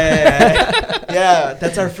our. Yeah.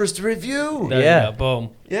 That's our first review. There Yeah. you go, boom.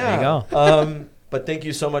 Yeah. There you go. But thank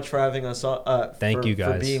you so much for having us on. Thank you, for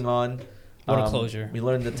guys. being on. What a closure. We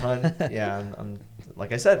learned a ton. Yeah, I'm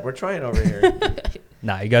like I said, we're trying over here.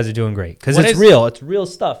 Nah, you guys are doing great because What it's is- real. It's real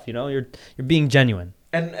stuff. You're being genuine.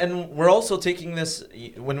 And we're also taking this,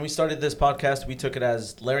 when we started this podcast, we took it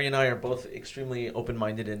as Larry and I are both extremely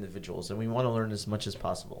open-minded individuals, and we want to learn as much as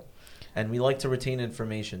possible. And we like to retain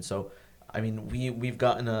information. So, I mean, we've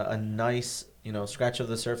gotten a nice, scratch of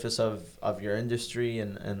the surface of your industry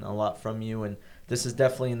and a lot from you. And this is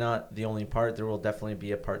definitely not the only part. There will definitely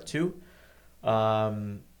be a part 2.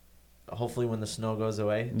 Hopefully when the snow goes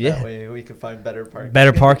away. Yeah. That way we can find better parking.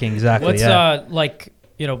 Better parking, exactly. What's yeah.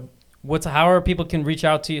 how are people can reach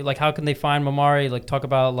out to you? Like, how can they find Mamari? Like, talk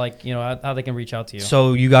about how they can reach out to you.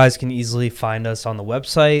 So you guys can easily find us on the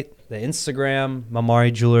website, the Instagram,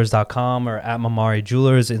 MamariJewelers.com or at Mamari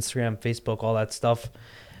Jewelers, Instagram, Facebook, all that stuff.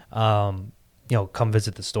 Come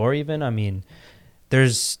visit the store even. I mean,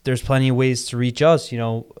 there's plenty of ways to reach us,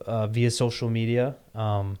 via social media.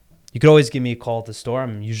 You could always give me a call at the store.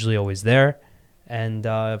 I'm usually always there. And,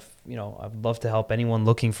 I'd love to help anyone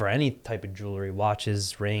looking for any type of jewelry,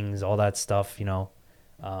 watches, rings, all that stuff,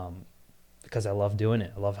 because I love doing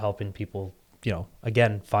it. I love helping people,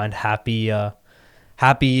 again, find happy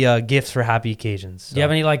gifts for happy occasions. So. Do you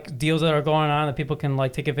have any like deals that are going on that people can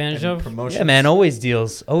like take advantage Any of? promotions? Yeah, man, always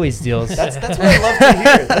deals. Always deals. That's what I love to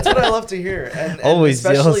hear. That's what I love to hear. And Always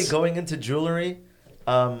especially deals. going into jewelry.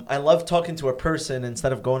 I love talking to a person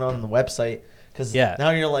instead of going on the website because now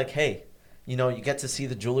you're like, hey, you get to see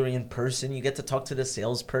the jewelry in person. You get to talk to the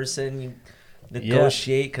salesperson.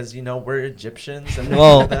 negotiate because we're Egyptians and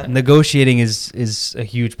Well, that. negotiating is a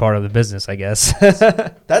huge part of the business, I guess.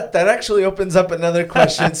 that actually opens up another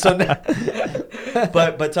question. So,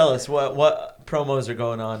 but tell us what promos are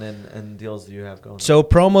going on and deals do you have going on? So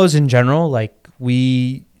promos in general, like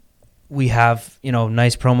we have,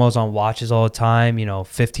 nice promos on watches all the time,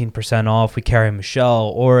 15% off. We carry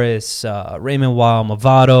Michelle, Oris, Raymond Weil,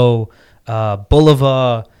 Movado,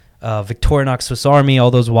 Bulova, Victorinox, Swiss Army,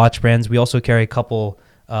 all those watch brands. We also carry a couple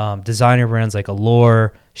designer brands like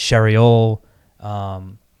Allure, Cheriol,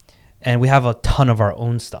 and we have a ton of our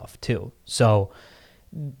own stuff too. So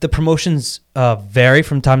the promotions vary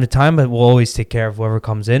from time to time, but we'll always take care of whoever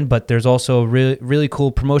comes in. But there's also a really, really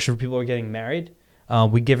cool promotion for people who are getting married.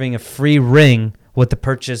 We're giving a free ring with the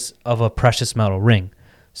purchase of a precious metal ring.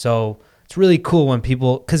 So it's really cool when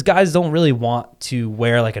people, because guys don't really want to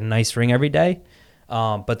wear like a nice ring every day,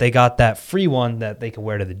 but they got that free one that they can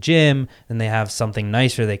wear to the gym, and they have something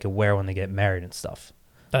nicer they could wear when they get married and stuff.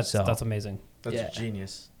 That's amazing. That's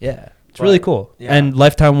genius. Yeah, it's really cool. Yeah. And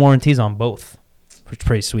lifetime warranties on both, which is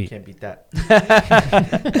pretty sweet. Can't beat that.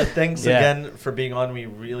 Thanks again for being on. We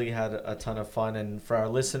really had a ton of fun. And for our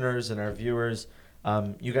listeners and our viewers,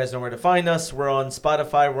 you guys know where to find us. We're on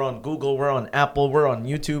Spotify, we're on Google, we're on Apple, we're on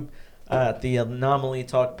YouTube. The Anomaly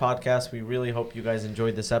Talk podcast. We really hope you guys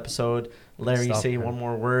enjoyed this episode. Larry, say one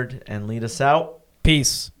more word and lead us out.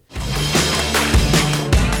 Peace.